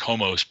 Blake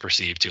Como's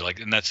perceived to, like,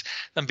 and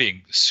I'm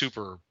being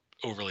super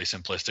overly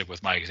simplistic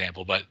with my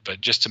example, but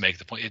just to make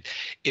the point,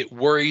 it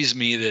worries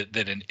me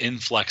that an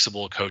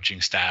inflexible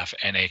coaching staff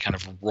and a kind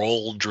of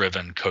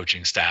role-driven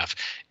coaching staff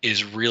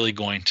is really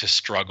going to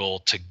struggle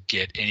to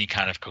get any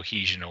kind of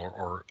cohesion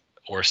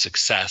or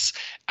success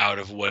out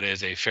of what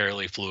is a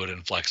fairly fluid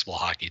and flexible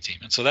hockey team.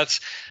 And so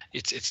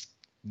it's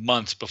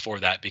months before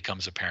that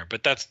becomes apparent.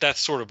 But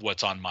that's sort of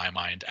what's on my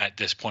mind at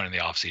this point in the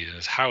offseason,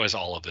 is how is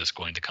all of this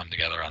going to come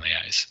together on the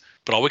ice?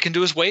 But all we can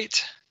do is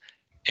wait.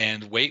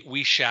 And wait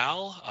we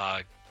shall.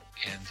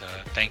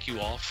 Thank you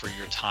all for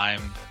your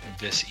time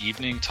this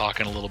evening,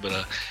 talking a little bit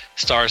of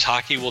Stars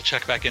hockey. We'll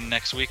check back in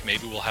next week.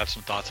 Maybe we'll have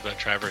some thoughts about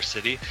Traverse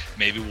City.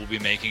 Maybe we'll be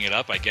making it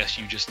up. I guess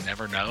you just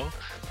never know,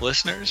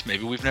 listeners.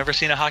 Maybe we've never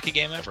seen a hockey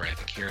game ever. I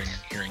think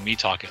hearing me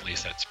talk, at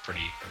least, that's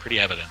pretty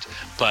evident.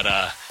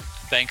 But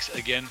thanks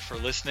again for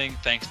listening.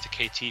 Thanks to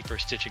KT for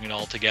stitching it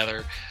all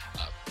together.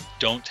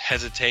 Don't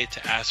hesitate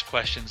to ask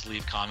questions,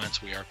 leave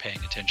comments. We are paying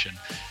attention,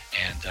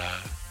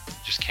 and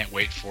just can't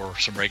wait for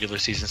some regular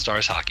season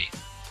Stars hockey.